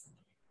quotas.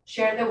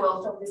 Share the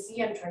wealth of the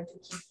sea and try to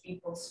keep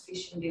people's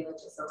fishing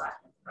villages alive,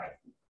 right?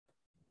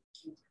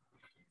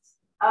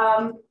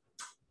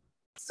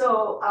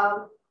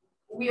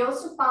 We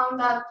also found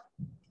that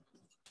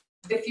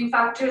the few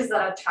factors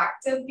that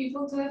attracted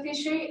people to the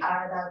fishery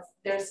are that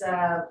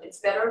it's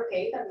better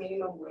paid than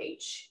minimum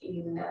wage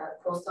in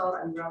coastal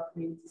and rural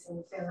communities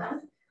in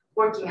Finland.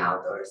 Working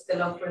outdoors, the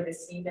love for the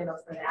sea, the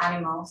love for the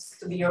animals,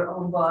 to be your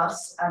own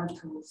boss, and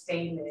to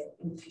stay in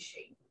the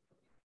fishery.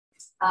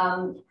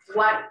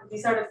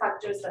 These are the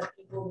factors that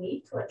people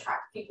need to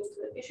attract people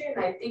to the fishery,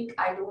 and I think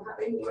I don't have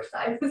any more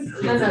time.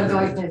 No, go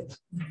ahead.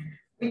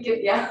 We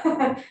could, yeah.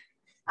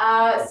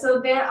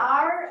 So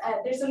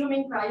there's a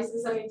looming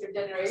crisis of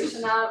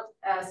intergenerational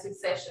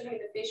succession in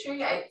the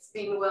fishery. It's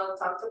been well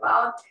talked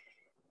about.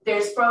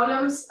 There's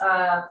problems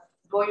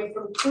going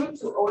from crew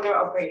to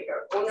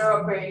owner-operator.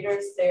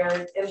 Owner-operators,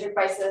 their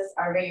enterprises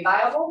are very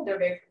viable, they're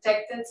very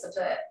protected, such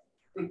as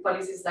with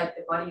policies like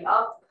the body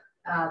up,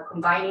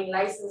 combining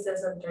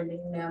licenses and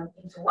turning them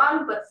into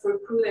one, but for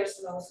crew,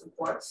 there's no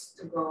supports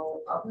to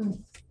go up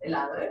the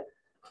ladder.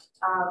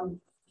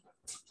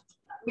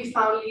 We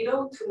found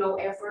little to no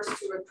efforts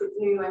to recruit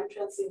new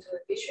entrants into the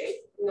fishery,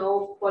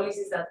 no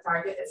policies that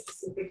target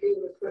specifically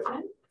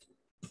recruitment.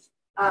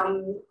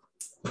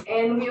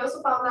 And we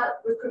also found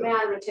that recruitment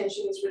and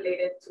retention is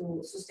related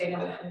to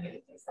sustainable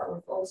communities. That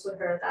we've also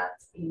heard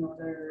that in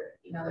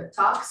other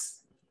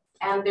talks.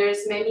 And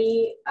there's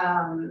many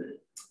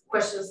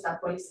questions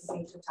that policies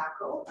need to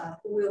tackle.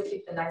 Who will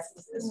keep the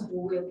licenses?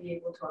 Who will be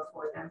able to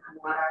afford them? And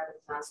what are the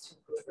plans to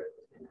improve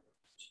recruitment?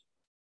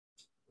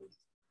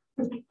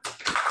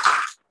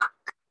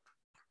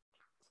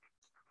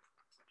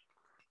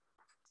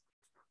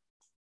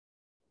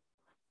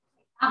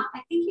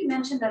 I think you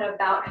mentioned that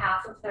about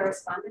half of the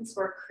respondents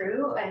were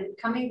crew, and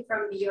coming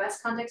from the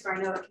US context where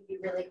I know it can be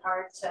really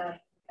hard to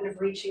kind of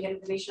reach and get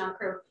information on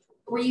crew,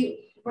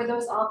 were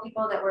those all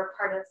people that were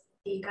part of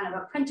the kind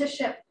of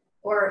apprenticeship,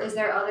 or is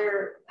there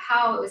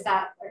how is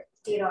that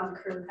data on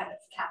crew kind of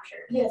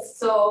captured? Yes,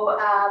 so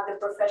the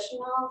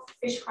Professional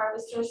Fish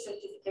Harvesters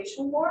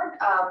Certification Board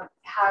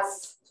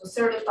has to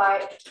certify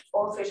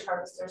all fish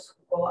harvesters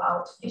who go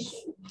out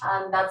fishing,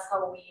 and that's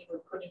how we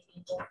recruited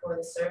people for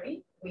the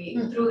survey.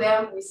 Through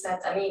them, we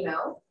sent an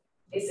email.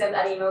 They sent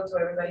an email to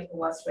everybody who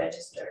was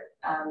registered,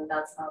 and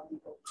that's how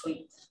people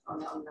clicked on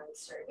the online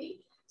survey.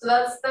 So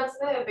that's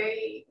a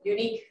very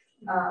unique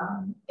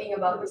thing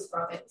about this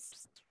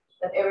province,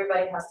 that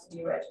everybody has to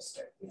be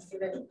registered. It's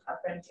even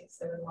apprentices,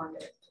 everyone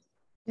there.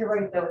 You're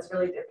right, though, it's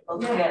really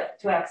difficult to get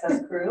to access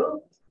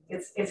crew.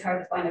 It's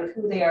hard to find out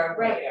who they are,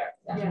 where they are.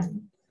 Yeah.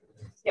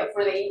 Yeah,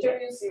 for the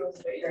interviews, it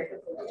was very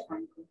difficult to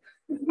find crew.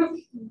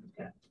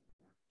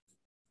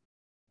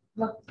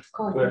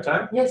 We have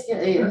time? Yes,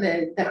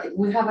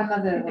 we have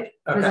another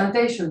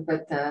presentation,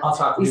 but I'll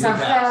talk to it's you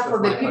unfair next. for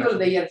That's the my people question.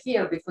 they are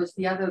here because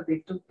the other they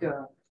took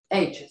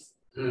ages.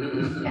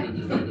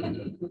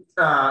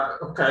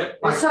 Okay.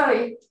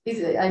 Sorry,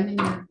 I mean,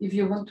 if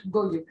you want to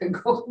go, you can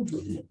go.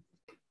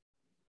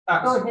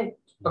 Go ahead.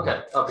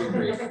 Okay, I'll be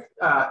brief.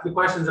 The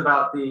question's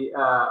about the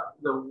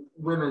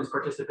women's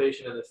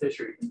participation in the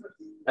fishery.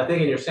 I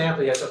think in your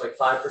sample you had something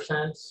like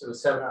 5%, so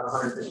 7 out of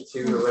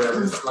 152 or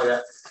whatever, something like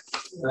that.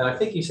 And then I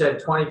think you said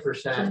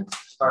 20%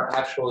 are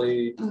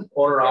actually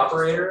owner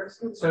operators.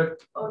 So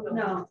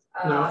No.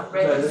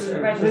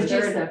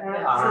 Registered,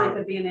 so they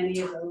could be in any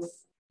of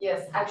those.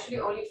 Yes, actually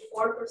only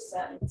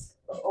 4%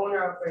 of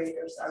owner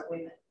operators are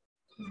women.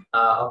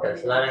 Okay,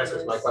 so that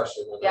answers my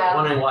question. I'm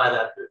wondering why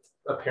that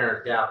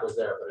apparent gap was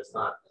there, but it's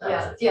not.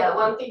 Yeah,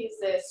 one thing is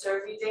the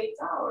survey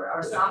data or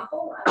our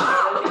sample, and the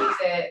other thing is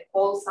the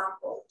whole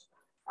sample.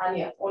 And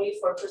yeah, only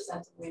 4%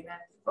 of women,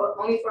 but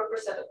only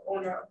 4% of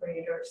owner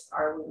operators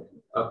are women.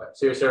 Okay,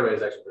 so your survey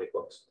is actually pretty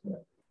close.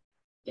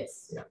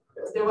 Yes. Yeah.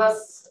 There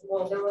was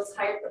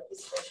higher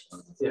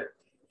participation. Yeah.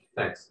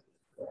 Thanks.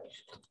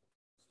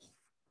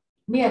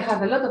 Me, I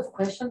have a lot of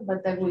questions,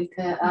 but I will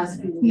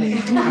ask you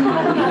later.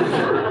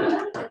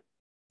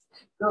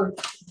 Good.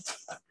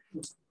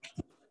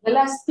 The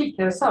last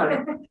speaker, sorry.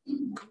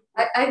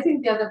 I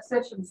think the other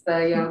sessions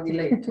they are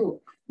delayed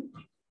too.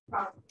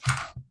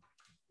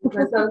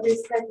 Because of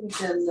this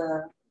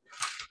technical.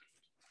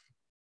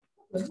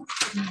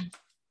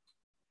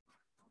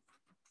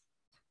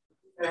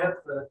 I have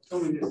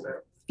 2 minutes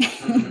there.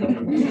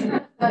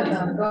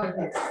 Go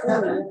ahead.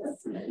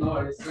 No,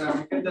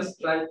 we can just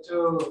try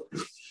to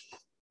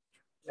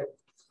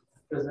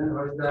present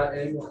what is the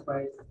aim of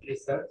my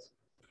research,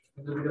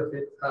 a little bit of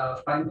it,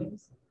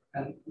 findings,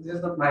 and this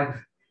is not mine.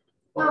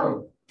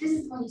 Oh, this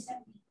is what you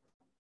sent me.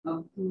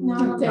 No,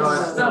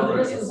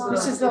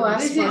 This is the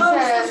last This is one.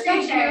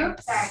 Thank you.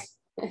 Sorry.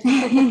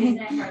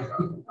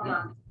 Hold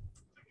on.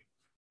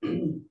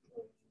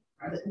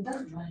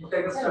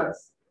 Okay, let's start.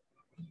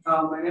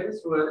 My name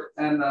is Ruyel,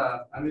 and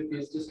I'm a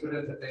PhD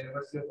student at the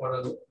University of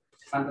Waterloo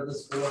under the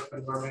School of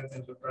Environment,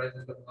 Enterprise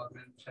and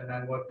Development, and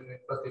I'm working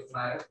with Stephan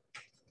MIAH.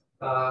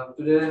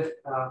 Today,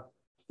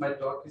 my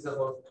talk is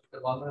about the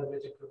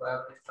vulnerability to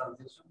viability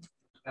transition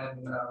and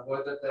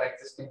whether the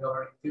existing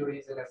governing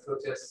theories and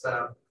approaches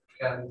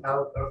can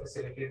help or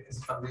facilitate this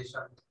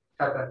transition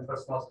happen for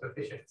small scale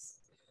fisheries.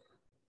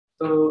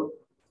 So,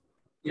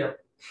 yeah.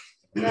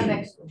 The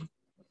next one.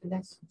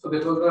 So the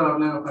total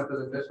outline of my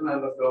presentation, I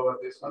will go over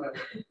this one and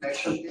the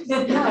next one.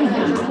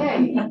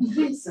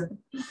 Please.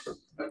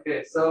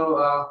 Okay, so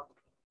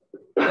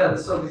yeah,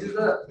 so this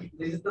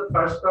is the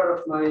first part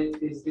of my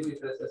PhD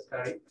research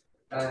study,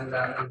 and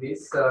in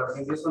this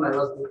one I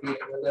was looking at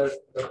whether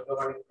the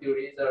governing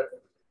theories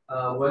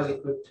are well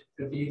equipped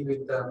to deal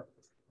with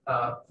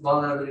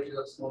vulnerabilities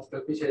of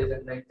small-scale fisheries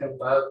and make them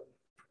viable,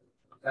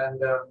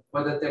 and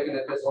whether they can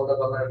address all the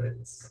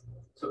vulnerabilities.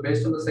 So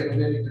based on the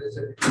secondary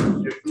literature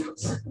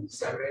reviews,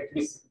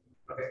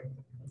 okay.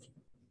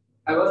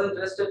 I was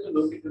interested to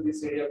look into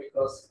this area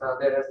because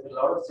there has been a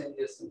lot of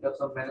changes in terms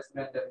of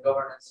management and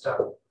governance stuff.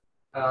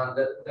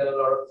 There are a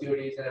lot of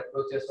theories and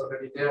approaches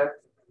already there.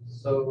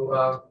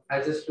 So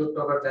I just looked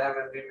over them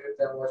and reviewed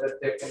them, whether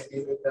they can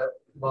deal with the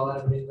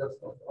vulnerabilities of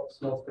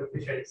small-scale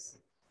fisheries.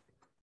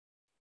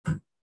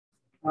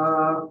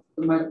 The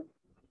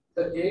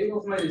aim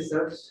of my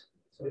research,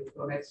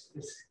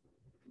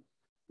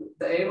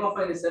 the aim of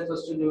my research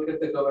was to look at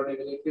the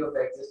governability of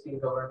the existing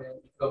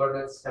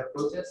governance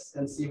approaches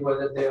and see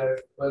whether they are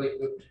well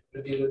equipped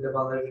to deal with the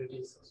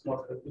vulnerabilities of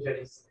small-scale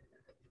fisheries.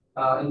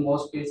 In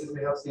most cases,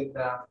 we have seen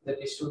that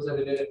issues are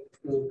related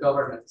to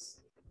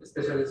governance,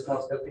 especially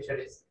small-scale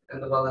fisheries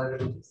and the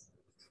vulnerabilities.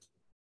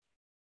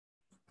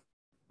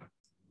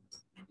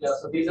 Yeah,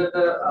 so these are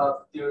the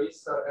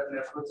theories and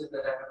approaches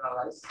that I have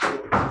analyzed. So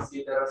you can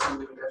see there are some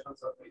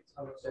limitations of it,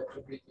 some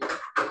objectivity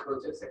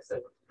approaches,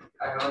 except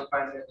I haven't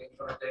found anything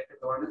from data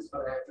governance,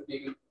 but I have to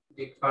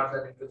dig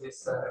further into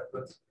this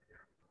approach.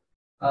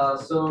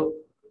 So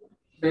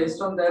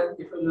based on that,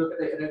 if you look at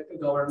the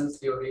adaptive governance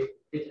theory,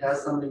 it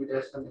has some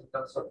limitation in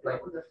terms of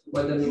like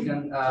whether we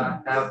can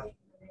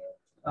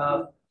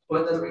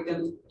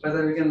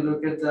whether we can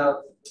look at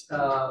the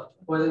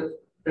whether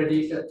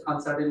predict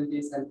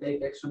uncertainties and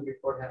take action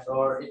beforehand,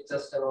 or it's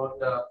just about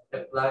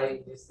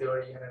applying this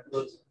theory and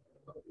approach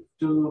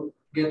to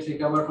get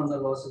recovered from the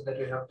losses that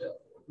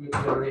we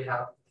already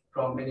have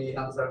from many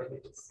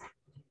uncertainties.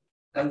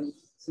 And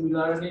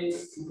similarly,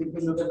 if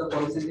you look at the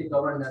policy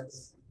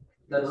governance,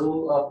 the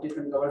role of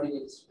different governing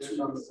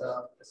institutions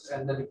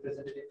and the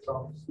representatives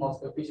from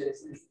small-scale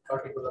fisheries in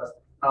particular,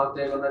 how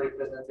they're going to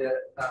represent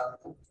their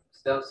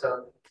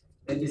themselves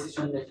in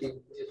decision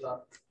making, which is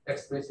not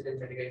explicit in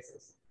many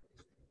cases.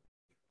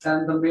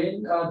 And the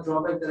main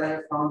drawback that I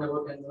have found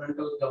about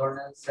environmental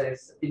governance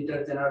is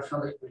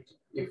intergenerational equity.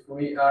 If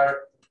we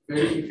are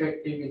very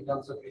effective in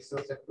terms of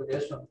resource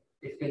exploitation,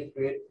 it can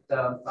create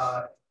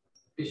the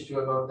issue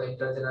about the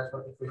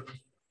intergenerational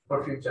equity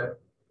for future.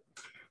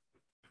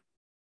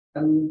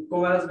 And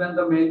co-management,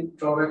 the main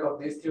drawback of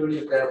this theory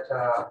is that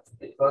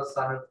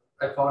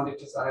I found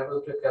it is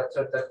unable to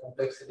capture the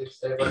complexities,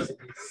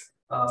 diversities,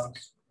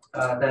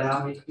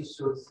 dynamic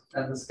issues,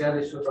 and the scale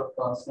issues of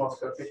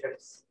small-scale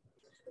fisheries.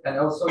 And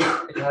also,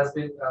 it has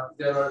been,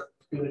 there were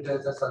few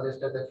literature that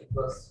suggested that it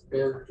was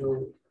failed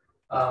to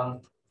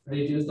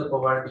reduce the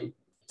poverty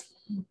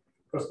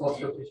for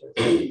small-scale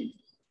fisheries.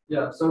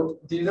 Yeah, so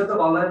these are the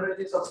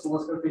vulnerabilities of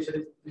small-scale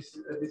fisheries.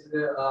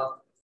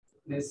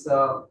 This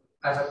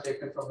I have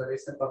taken from the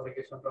recent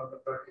publication from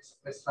Dr.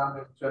 Stephan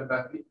and Juan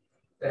MARTI.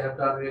 They have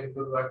done really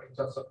good work in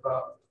terms of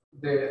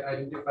they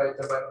identify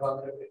the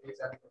vulnerabilities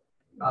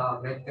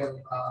and make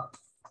them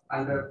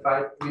under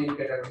 5 main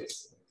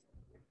categories.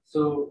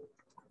 So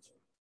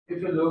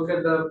if you look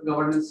at the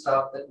governance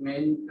stuff, that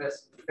main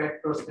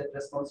factors that are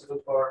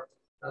responsible for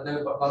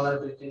the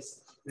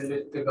vulnerabilities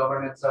related to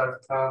governance are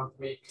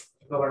weak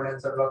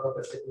governance or low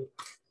capacity,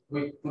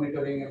 weak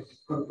monitoring and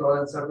control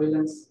and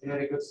surveillance,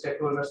 inadequate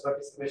stakeholders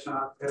participation,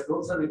 unfair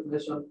rules and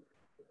regulation,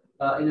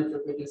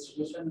 inappropriate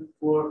institution,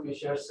 poor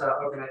fisheries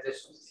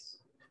organizations.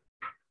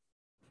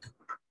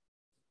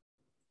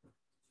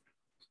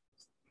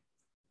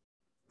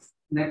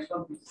 Next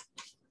one, please.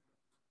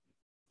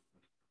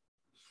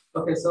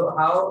 Okay, so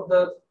how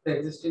the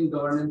existing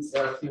governance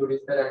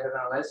theories that I have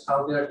analyzed,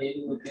 how they are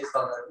dealing with these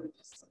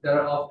vulnerabilities. There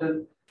are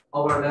often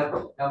overlap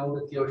among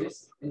the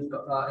theories in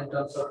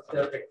terms of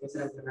their practice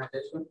and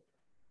implementation.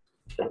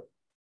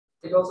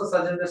 It also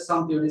suggests that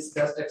some theories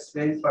best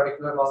explain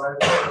particular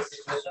vulnerability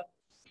situation,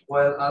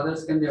 while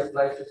others can be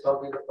applied to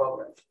solving the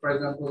problem. For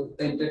example,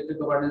 the integrated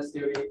governance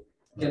theory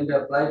can be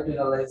applied to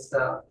analyze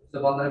the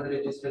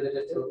vulnerabilities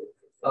related to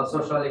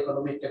social,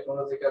 economic,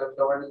 technological, and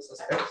governance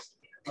aspects.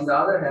 On the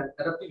other hand,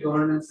 adaptive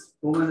governance,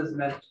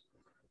 co-management,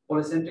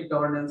 polycentric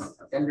governance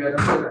can be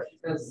adopted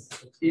as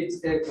each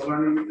a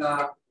governing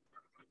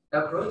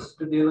approach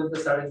to deal with the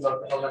certain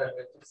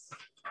vulnerabilities.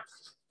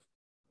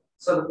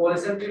 So the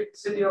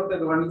polycentricity of the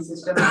governing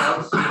system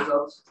helps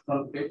resolve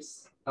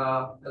conflicts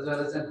as well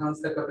as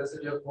enhance the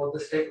capacity of both the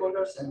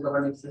stakeholders and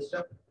governing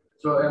system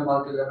through a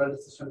multi-level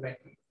decision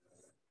making.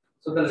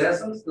 So the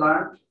lessons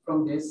learned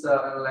from this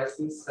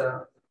analysis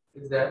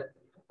is that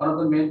one of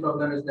the main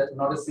problems is that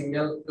not a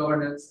single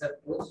governance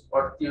approach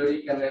or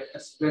theory can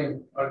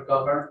explain or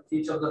govern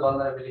each of the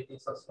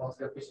vulnerabilities of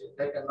small-scale fisheries.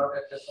 They cannot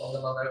address all the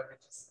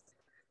vulnerabilities.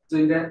 So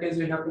in that case,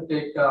 we have to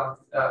take,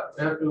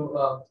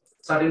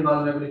 certain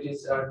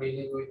vulnerabilities are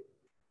dealing with,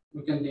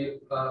 we can deal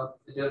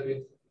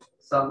with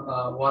some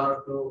one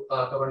or two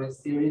governance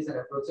theories and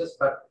approaches,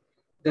 but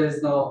there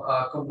is no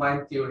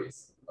combined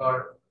theories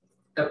or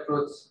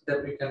approach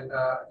that we can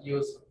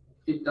use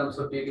in terms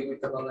of dealing with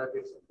the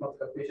vulnerabilities of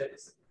small-scale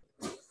fisheries.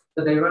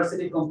 The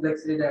diversity,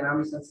 complexity,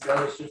 dynamics, and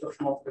scale issues of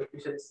small-scale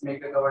fisheries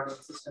make the governing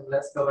system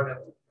less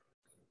governable.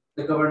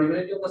 The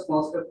governability of the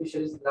small-scale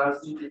fisheries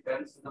largely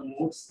depends on the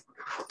modes,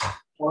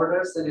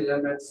 orders, and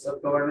elements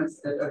of governance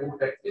that are in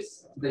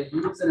practice. The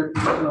use and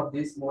application of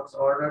these modes,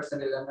 orders,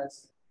 and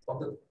elements of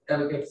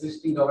the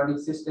existing governing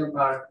system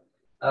are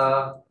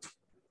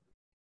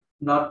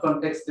not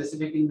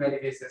context-specific in many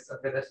cases.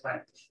 Okay, that's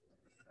fine.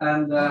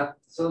 And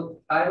so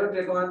I would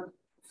recommend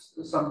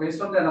some,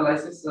 based on the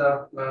analysis,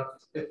 a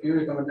few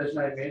recommendations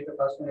I made. The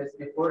first one is,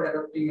 before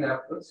adopting an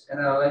approach, an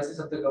analysis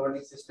of the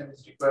governing system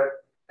is required,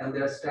 and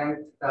their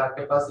strength,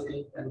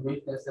 capacity, and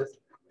weaknesses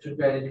should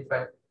be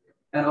identified.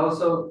 And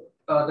also,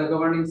 the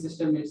governing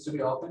system needs to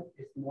be open.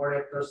 If more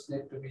actors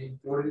need to be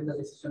included in the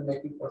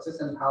decision-making process,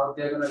 and how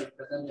they're going to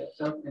represent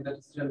themselves in the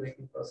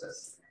decision-making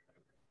process.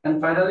 And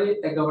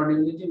finally, a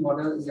governability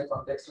model in the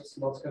context of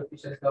small-scale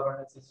fisheries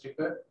governance is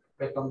required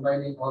by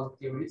combining all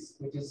theories,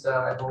 which is,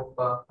 I hope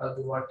I'll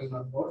be working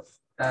on more.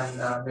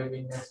 And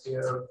maybe next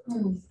year or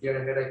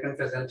year ahead, I can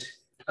present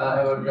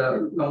about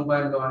the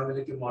combined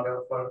governability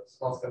model for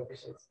small-scale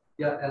fisheries.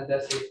 Yeah, and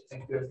that's it.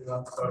 Thank you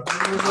everyone for.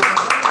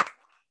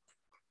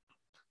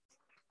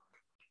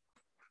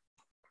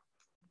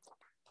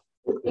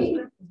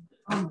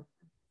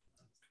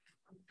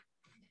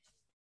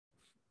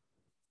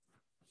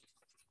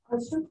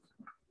 Question?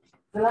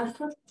 The last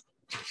one?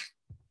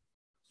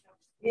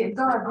 Yeah,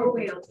 go ahead. Oh,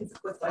 wait, it's a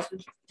quick question.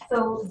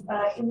 So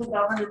in the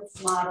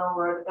governance model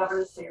or the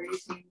governance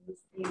series,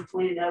 you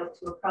pointed out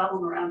to a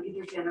problem around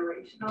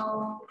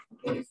intergenerational.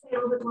 Can you say a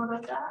little bit more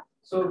about that?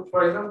 So,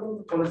 for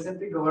example,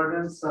 polycentric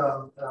governance,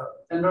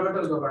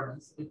 environmental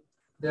governance,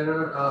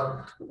 there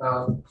are,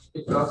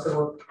 it talks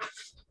about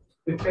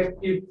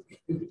effective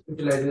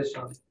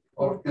utilization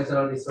of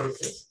natural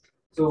resources.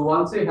 So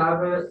once we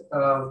have a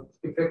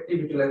effective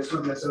utilization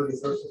of natural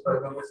resources, for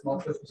example,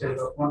 small-scale fisheries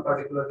of one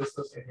particular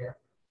resource area,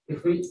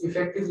 if we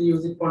effectively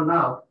use it for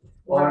now,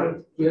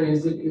 or we are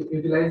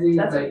utilizing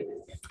it like,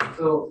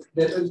 so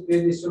that will be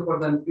an issue for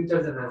the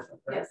future generation.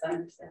 Right? Yes, I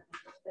understand.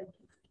 Thank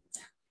you.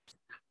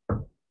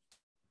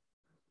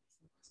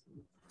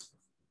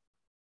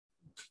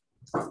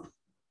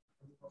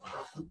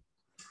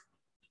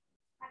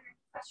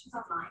 Questions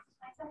online?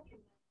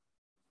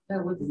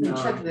 We didn't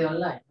check the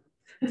online.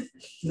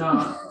 No.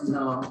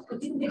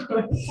 Thank you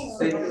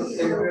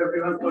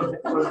everyone for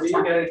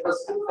being here. It was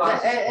too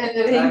fast.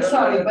 And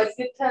sorry, but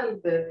you tell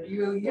them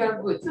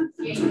you're good.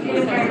 Yeah, you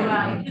did very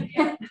well.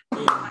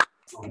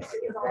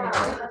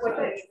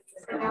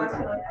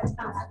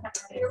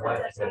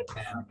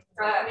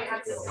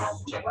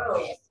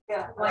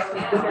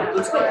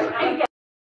 Yeah.